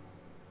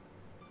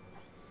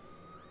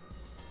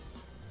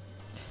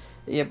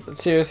 Yeah, but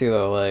seriously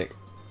though, like,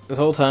 this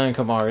whole time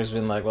Kamaru's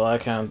been like, well, I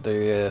can't do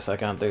this, I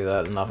can't do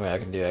that, there's nothing I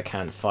can do, I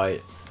can't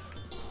fight.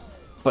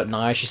 But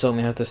now she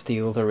suddenly has to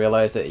steal to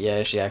realize that,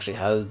 yeah, she actually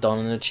has done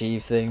and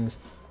achieved things,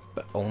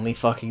 but only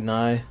fucking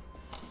now.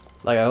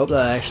 Like, I hope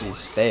that actually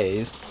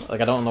stays.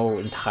 Like, I don't know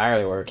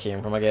entirely where it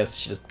came from. I guess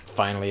she just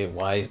finally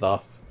wised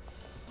up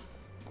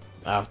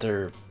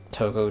after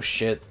Toko's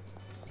shit,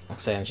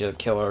 saying she'll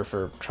kill her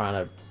for trying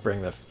to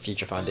bring the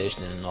Future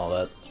Foundation in and all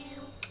that.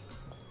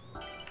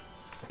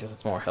 I guess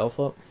it's more health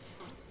up.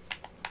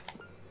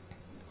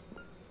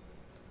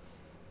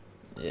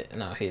 Yeah,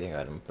 no, healing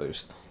item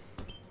boost.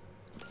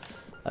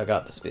 I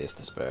got the space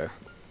to spare.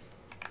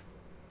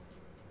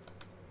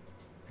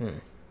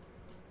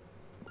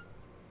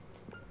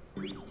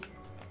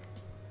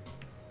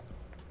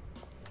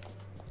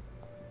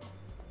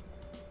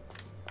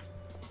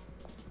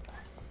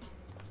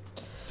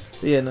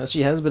 Yeah, no,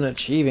 she has been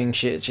achieving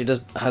shit, she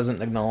just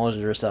hasn't acknowledged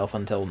herself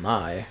until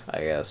now, I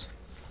guess.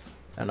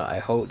 And I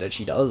hope that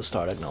she does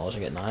start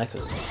acknowledging it now,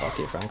 because fuck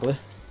it, frankly.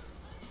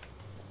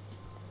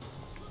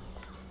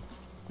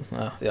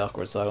 Ah, the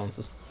awkward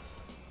silences.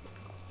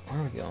 Where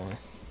are we going?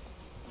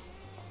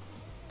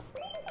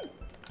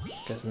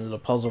 Goes into the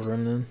puzzle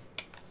room then.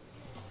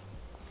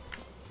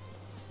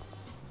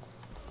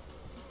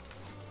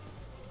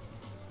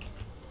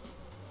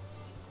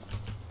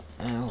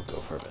 I'll go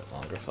for a bit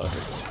longer, fuck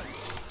it.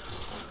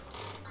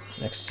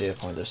 Next save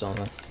point or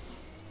something.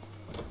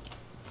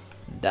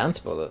 Dance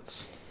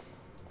bullets.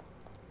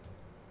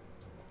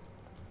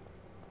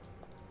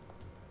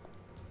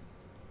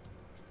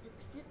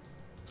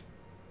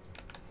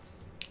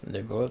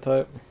 New bullet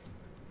type?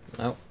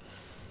 Nope.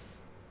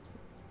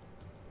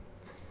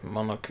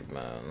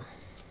 Monokuman.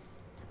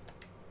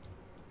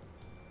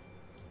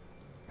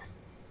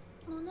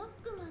 モノッ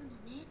クマンの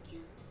迷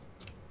宮。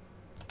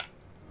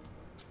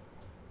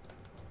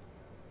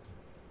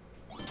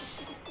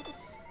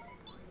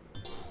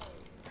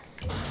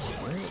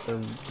 They're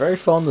very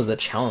fond of the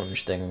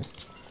challenge thing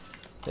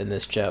in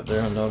this chapter,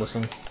 I'm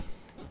noticing.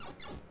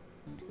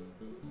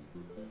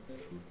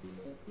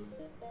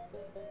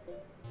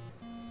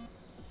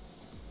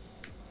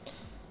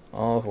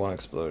 All of one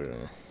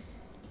explosion.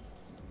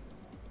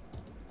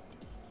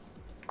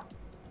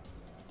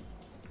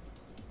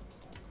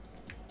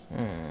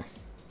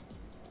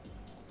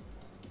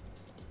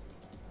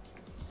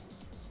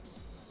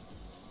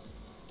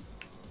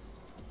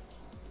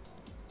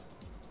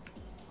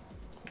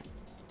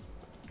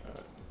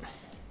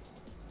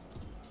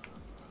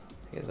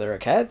 Is there a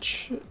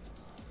catch?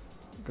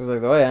 Because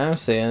like the way I'm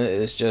seeing it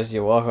is just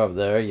you walk up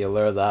there, you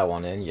lure that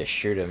one in, you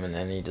shoot him, and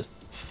then he just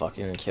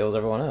fucking kills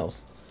everyone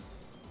else.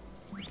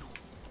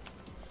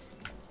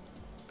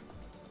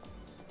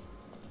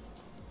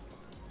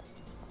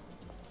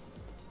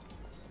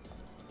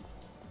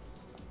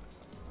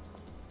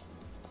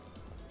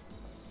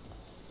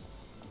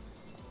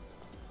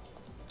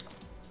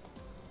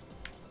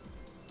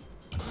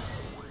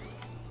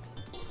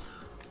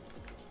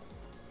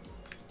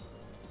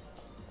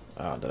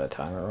 Oh, did I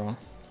time it wrong?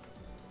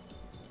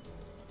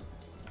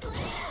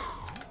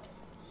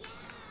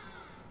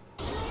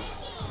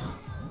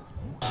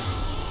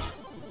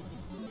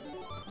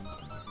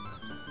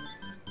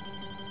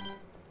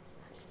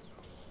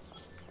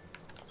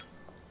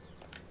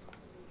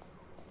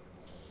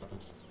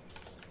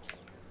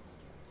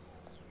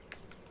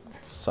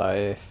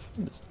 Scythe,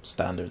 just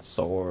standard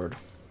sword.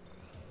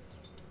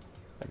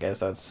 I guess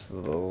that's the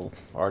little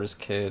artist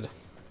kid.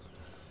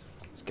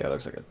 This guy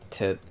looks like a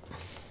tit.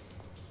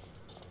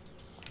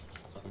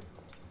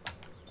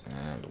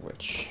 And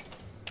witch.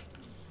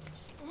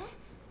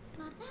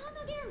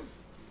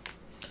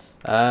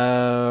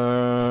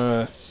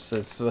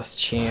 It's a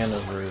chain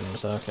of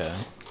rooms, okay.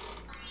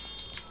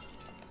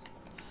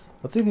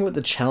 What's even with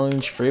the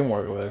challenge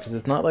framework though? Because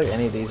it's not like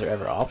any of these are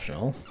ever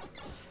optional.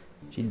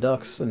 She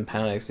ducks and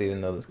panics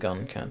even though this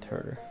gun can't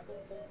hurt her.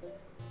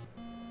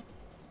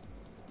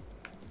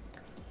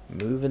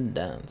 Move and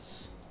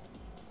dance.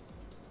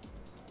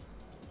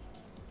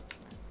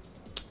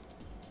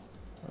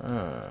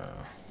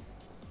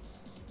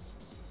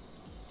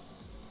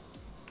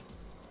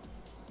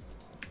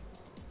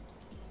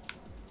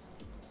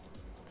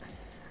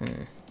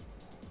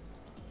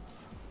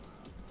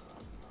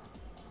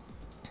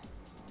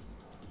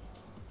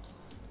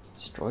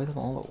 Destroy them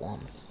all at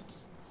once.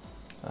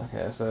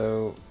 Okay,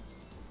 so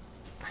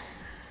I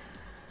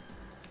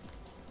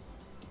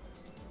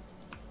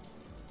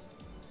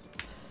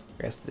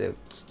guess they're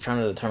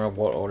trying to determine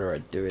what order I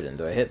do it in.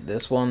 Do I hit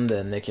this one,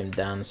 then make him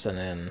dance, and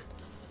then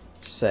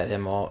set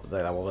him off?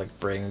 That I will like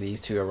bring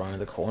these two around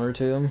the corner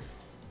to him.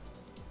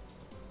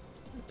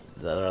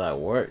 Is that how that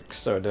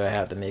works, or do I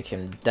have to make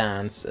him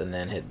dance and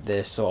then hit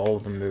this so all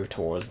of them move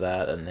towards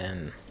that, and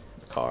then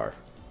the car?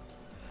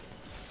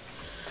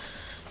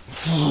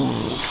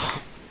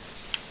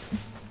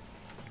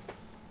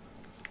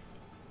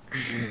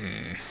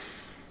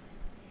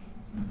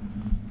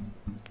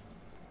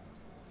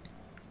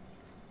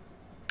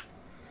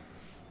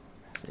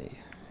 See.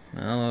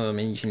 Well, I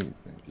mean, you can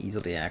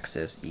easily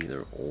access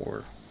either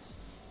or.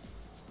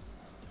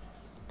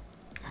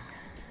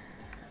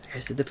 I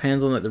guess it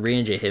depends on like the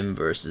range of him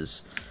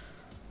versus,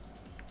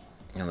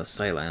 you know, the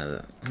sightline of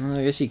it. Well,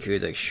 I guess you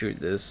could like shoot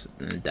this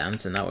and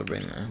dance, and that would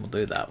bring. We'll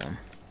do that one.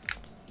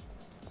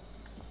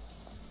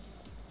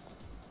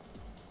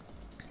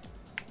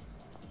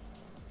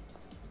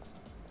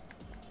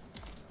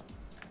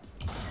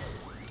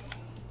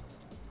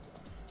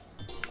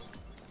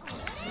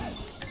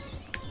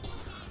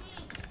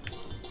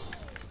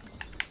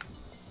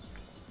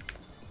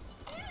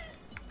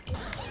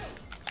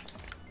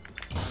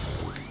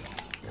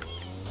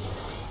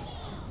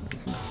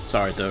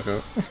 Sorry,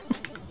 Toko.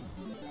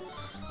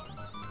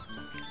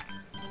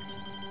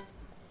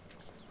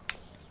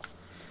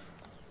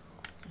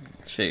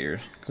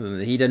 Figured.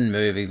 Because he didn't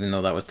move even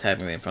though that was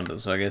technically in front of him,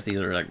 so I guess these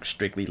are like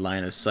strictly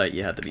line of sight,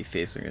 you had to be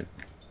facing it.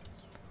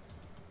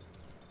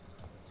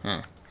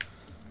 Huh.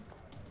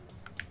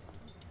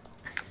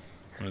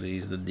 Are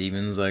these the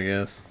demons, I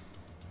guess?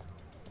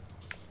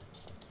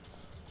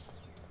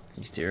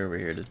 These two over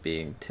here just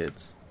being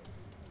tits.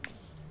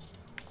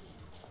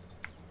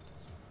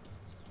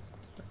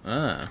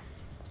 Ah.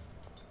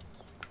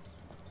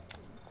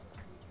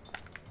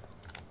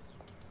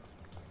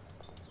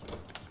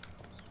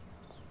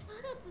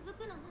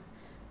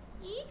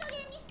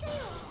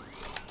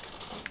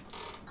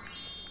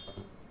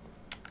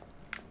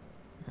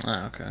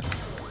 Ah, okay.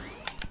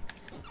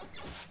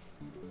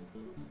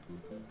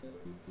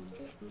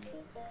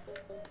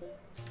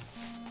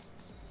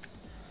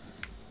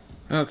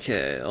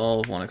 Okay,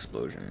 all one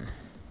explosion.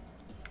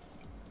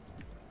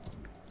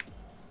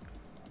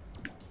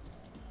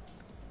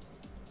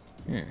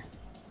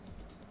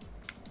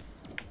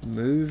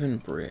 Move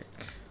and brick.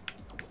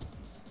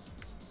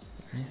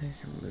 Anything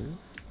can move?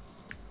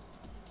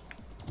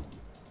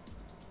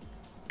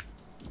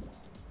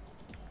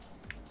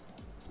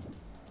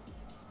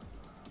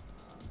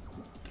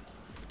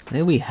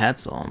 Maybe we had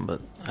some,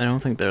 but I don't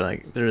think they're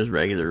like, they're just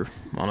regular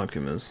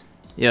Monokumas.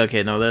 Yeah,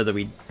 okay, no, they're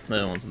the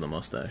ones with the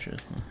mustaches.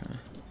 Okay.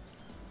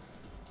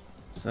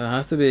 So it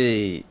has to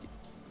be...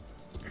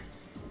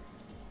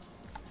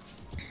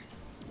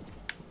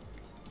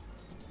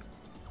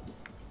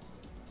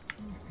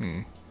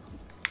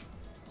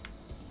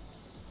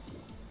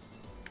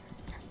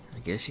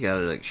 I guess you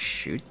gotta like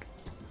shoot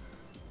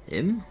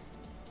him?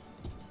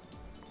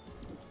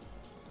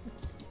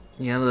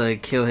 You gotta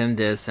like kill him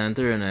dead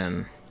center and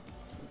then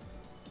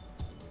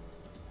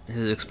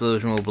his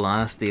explosion will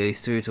blast the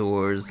ice through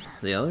towards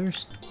the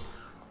others?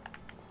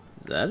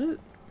 Is that it?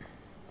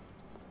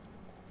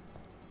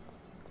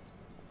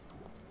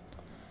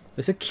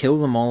 They said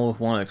kill them all with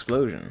one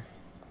explosion.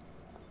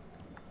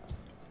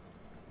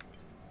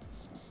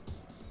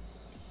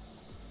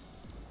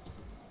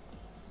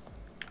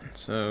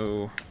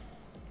 So...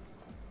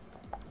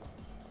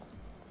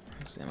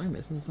 let's see, am I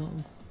missing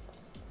something?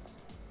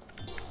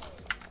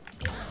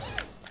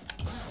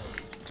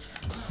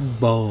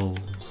 Balls.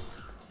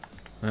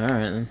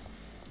 Alright then.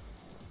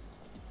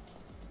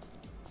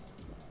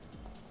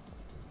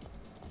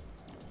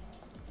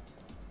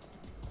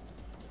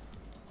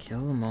 Kill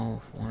them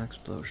all with one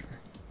explosion.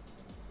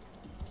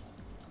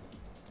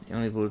 The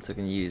only bullets I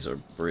can use are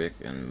brick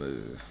and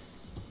move.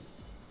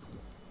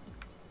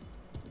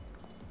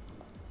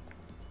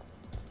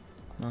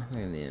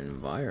 Nothing in the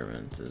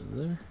environment, is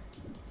there?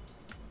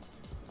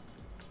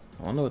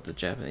 I wonder what the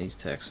Japanese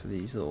text for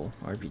these little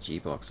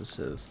RPG boxes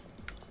says.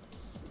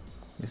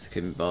 I guess they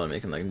couldn't bother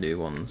making like new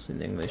ones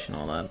in English and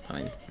all that.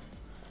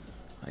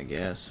 I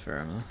guess, fair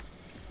enough.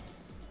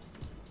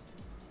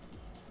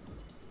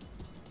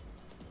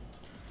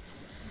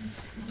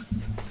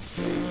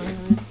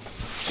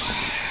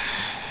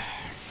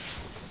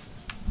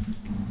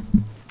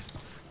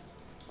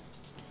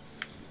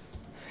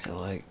 So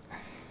like,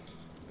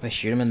 if I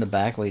shoot him in the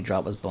back while he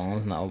drop his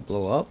bombs and that will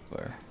blow up,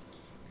 or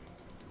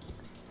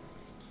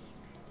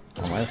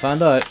I might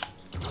find out.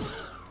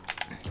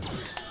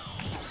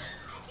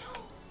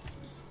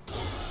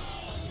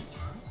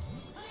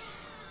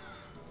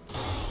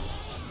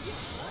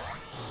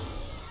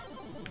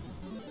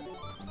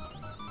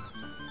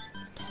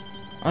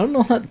 I don't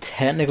know if that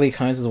technically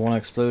counts as one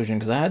explosion,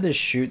 because I had to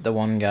shoot the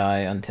one guy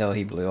until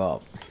he blew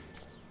up.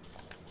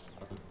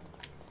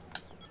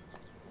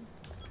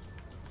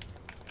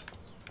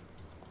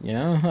 You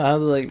know? I had to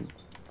like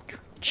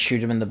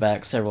shoot him in the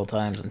back several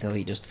times until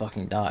he just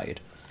fucking died.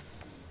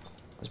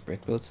 Is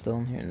Brick Boat still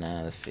in here?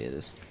 Nah, the fit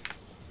is.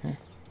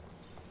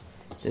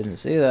 Didn't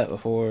see that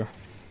before.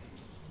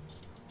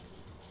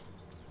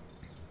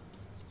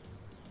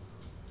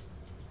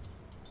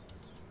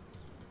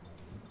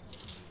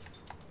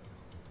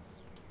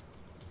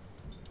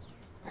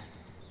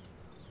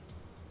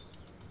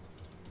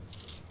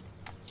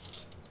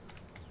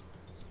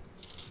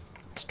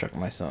 Struck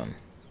my son.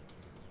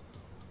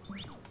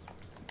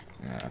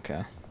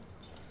 Okay.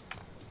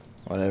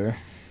 Whatever.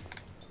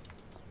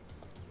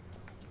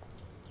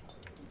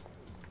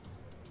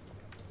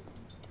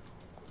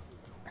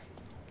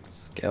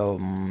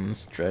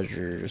 Skeletons,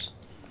 treasures,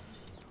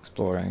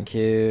 exploring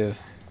cave,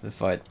 the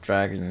fight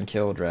dragon,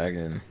 kill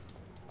dragon.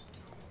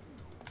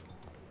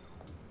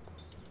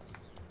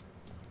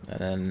 And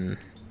then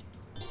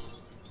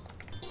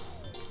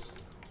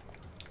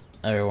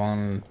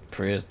everyone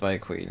praised by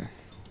Queen.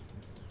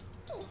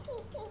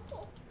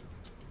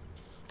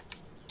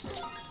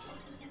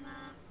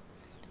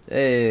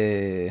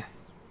 Hey.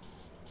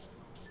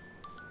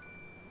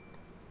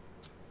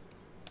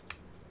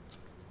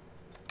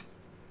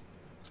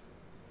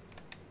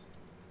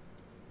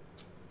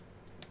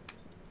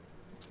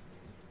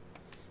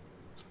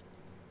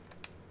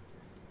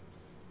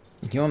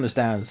 You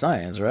understand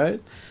science, right?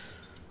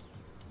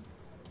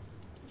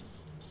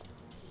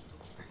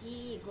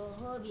 いいご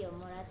褒美を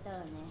もらったわ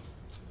ね。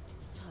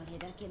それ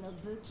だけの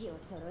武器を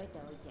揃えて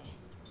おいて、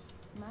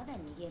まだ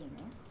逃げるの？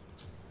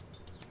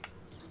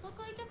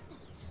戦いたくて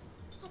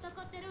戦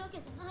ってるわけ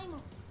じゃないも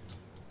ん。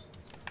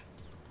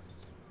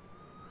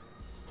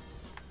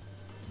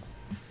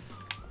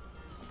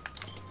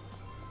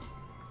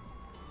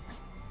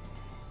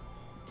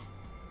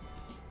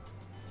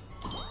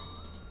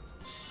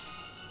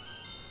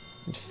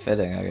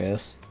Fitting, I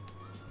guess.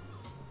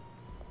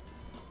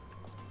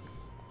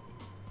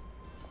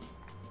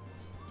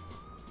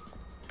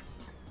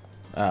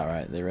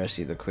 Alright, they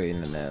rescue the queen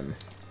and then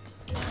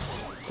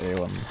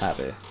everyone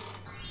happy.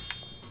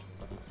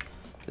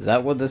 Is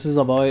that what this is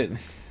about?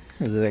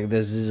 Is it like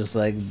this is just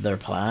like their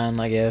plan,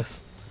 I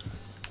guess?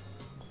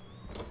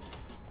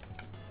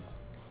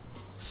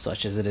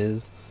 Such as it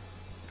is.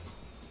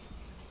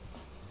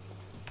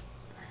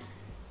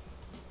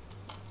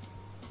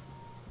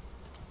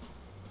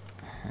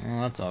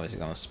 Well, that's obviously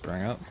gonna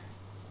spring up.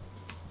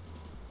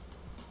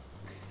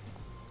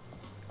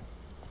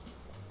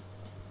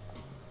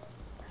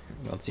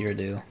 What's your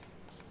deal?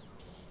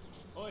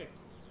 Oi.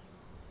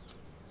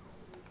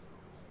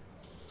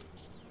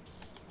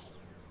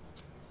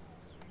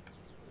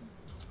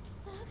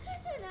 バカ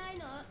じゃない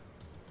の？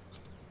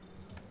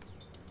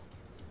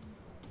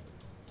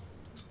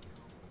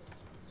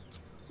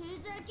ふ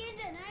ざけん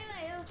じゃない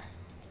わよ。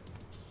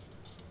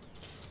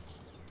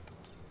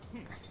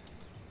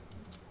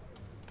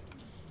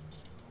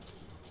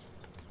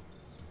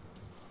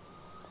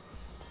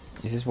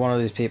He's just one of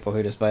these people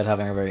who, despite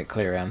having a very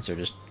clear answer,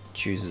 just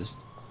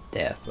chooses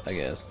death, I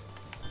guess.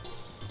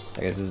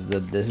 I guess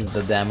this is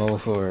the demo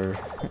for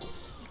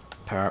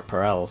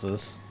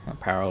paralysis, or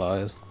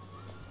paralyze.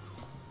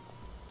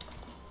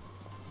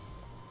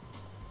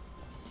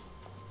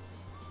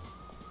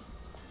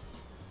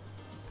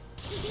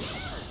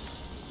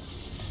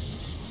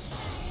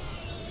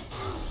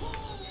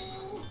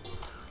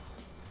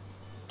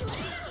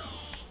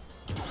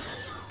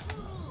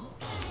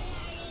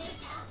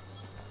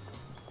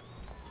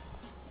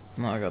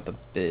 Now I got the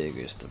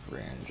biggest of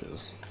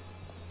ranges.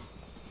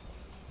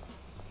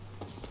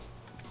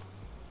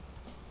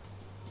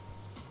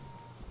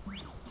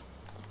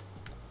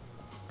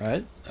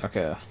 Right?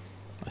 Okay.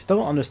 I still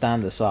don't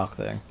understand the sock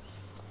thing.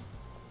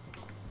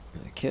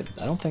 The kid,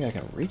 I don't think I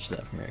can reach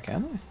that from here,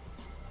 can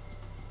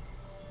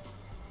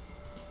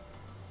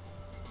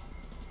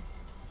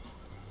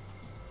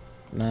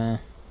I? Nah.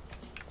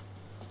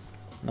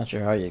 Not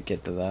sure how you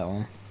get to that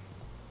one.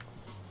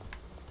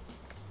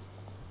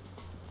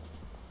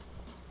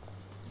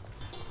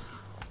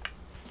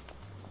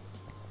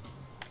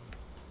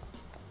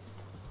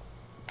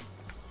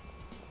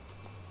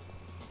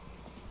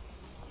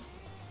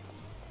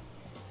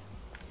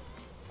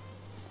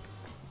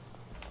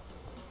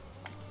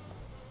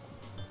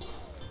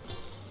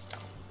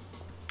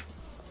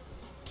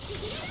 さ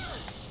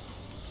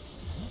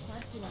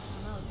っきの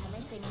弾を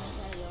試してみなさ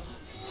いよ。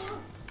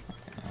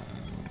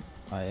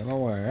I am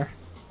aware.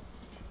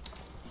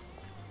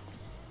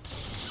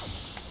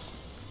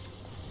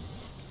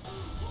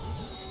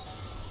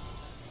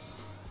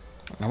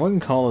 I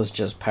wouldn't call this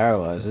just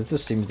paralyzed, it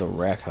just seems to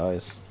wreck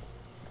Heist.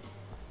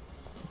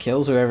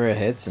 Kills whoever it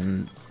hits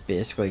and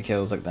basically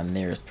kills like the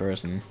nearest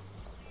person.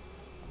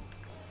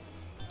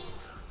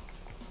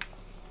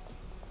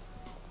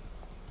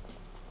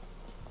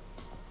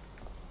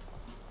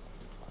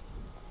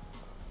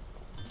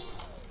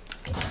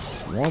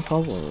 More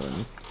puzzle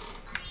room.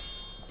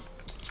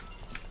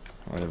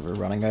 What, we're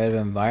running out of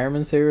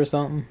environments here or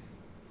something?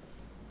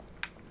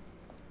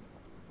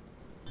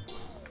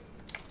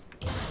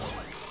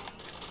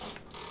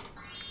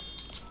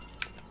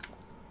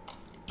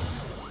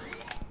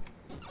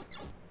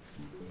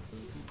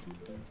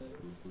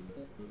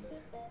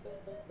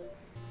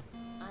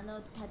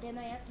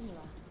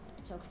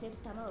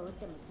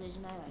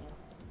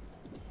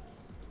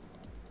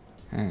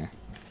 Hmm.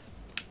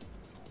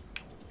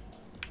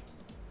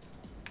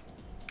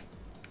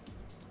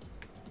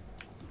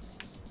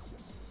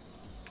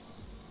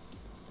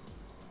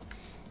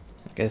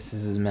 I guess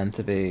this is meant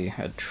to be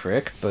a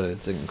trick, but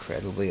it's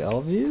incredibly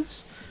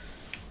obvious.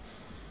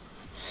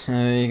 So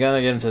you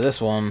gotta get him to this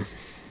one.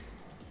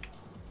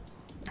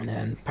 And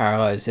then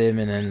paralyze him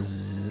and then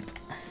zzz.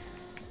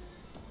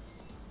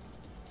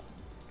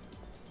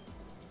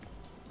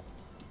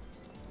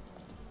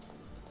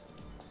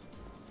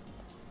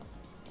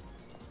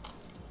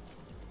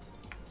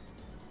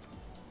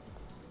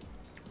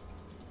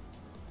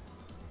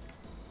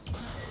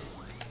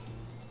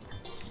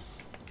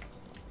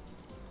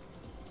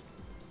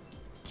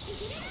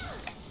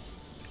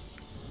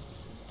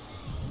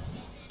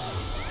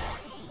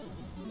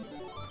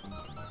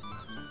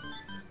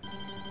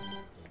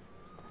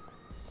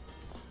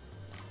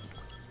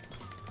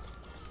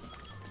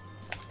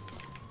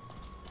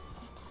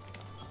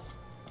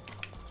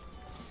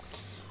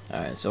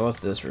 Alright, so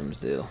what's this room's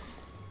deal?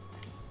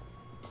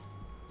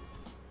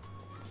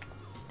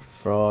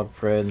 Frog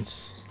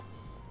Prince.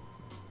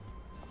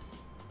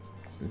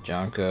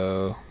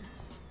 Junko.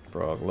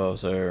 Frog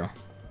loves her.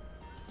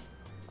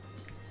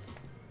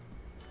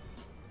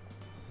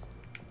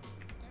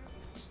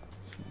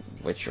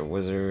 Witcher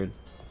Wizard.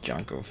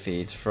 Junko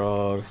feeds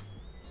Frog.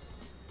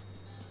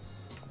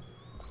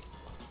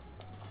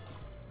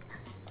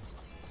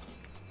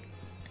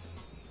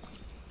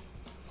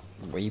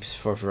 Weeps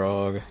for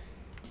Frog.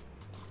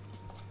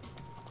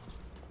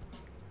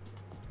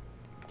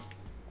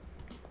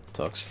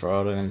 Tucks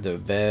Frog into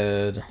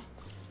bed.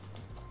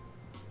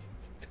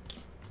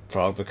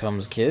 Frog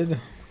becomes Kid.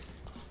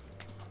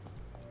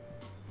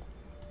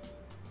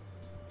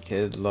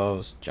 Kid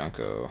loves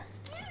Junko.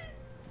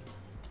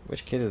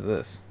 Which kid is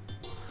this?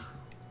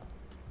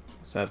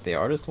 Is that the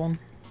artist one?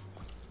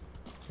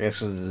 I guess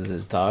this is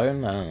his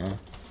town? I don't know.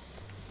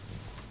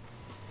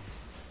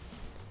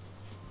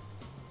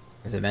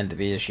 Is it meant to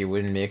be that she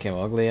wouldn't make him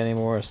ugly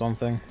anymore or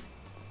something?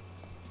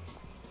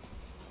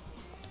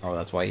 Or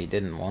that's why he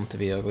didn't want to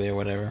be ugly or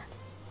whatever.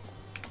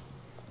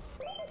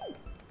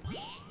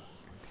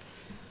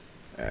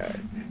 Alright.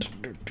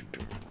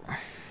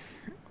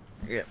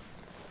 Yep.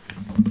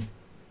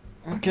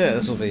 Okay,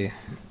 this will be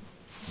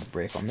a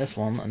break on this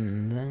one,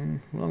 and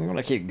then I'm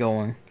gonna keep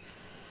going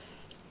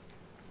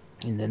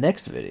in the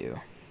next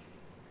video.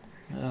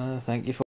 Thank you for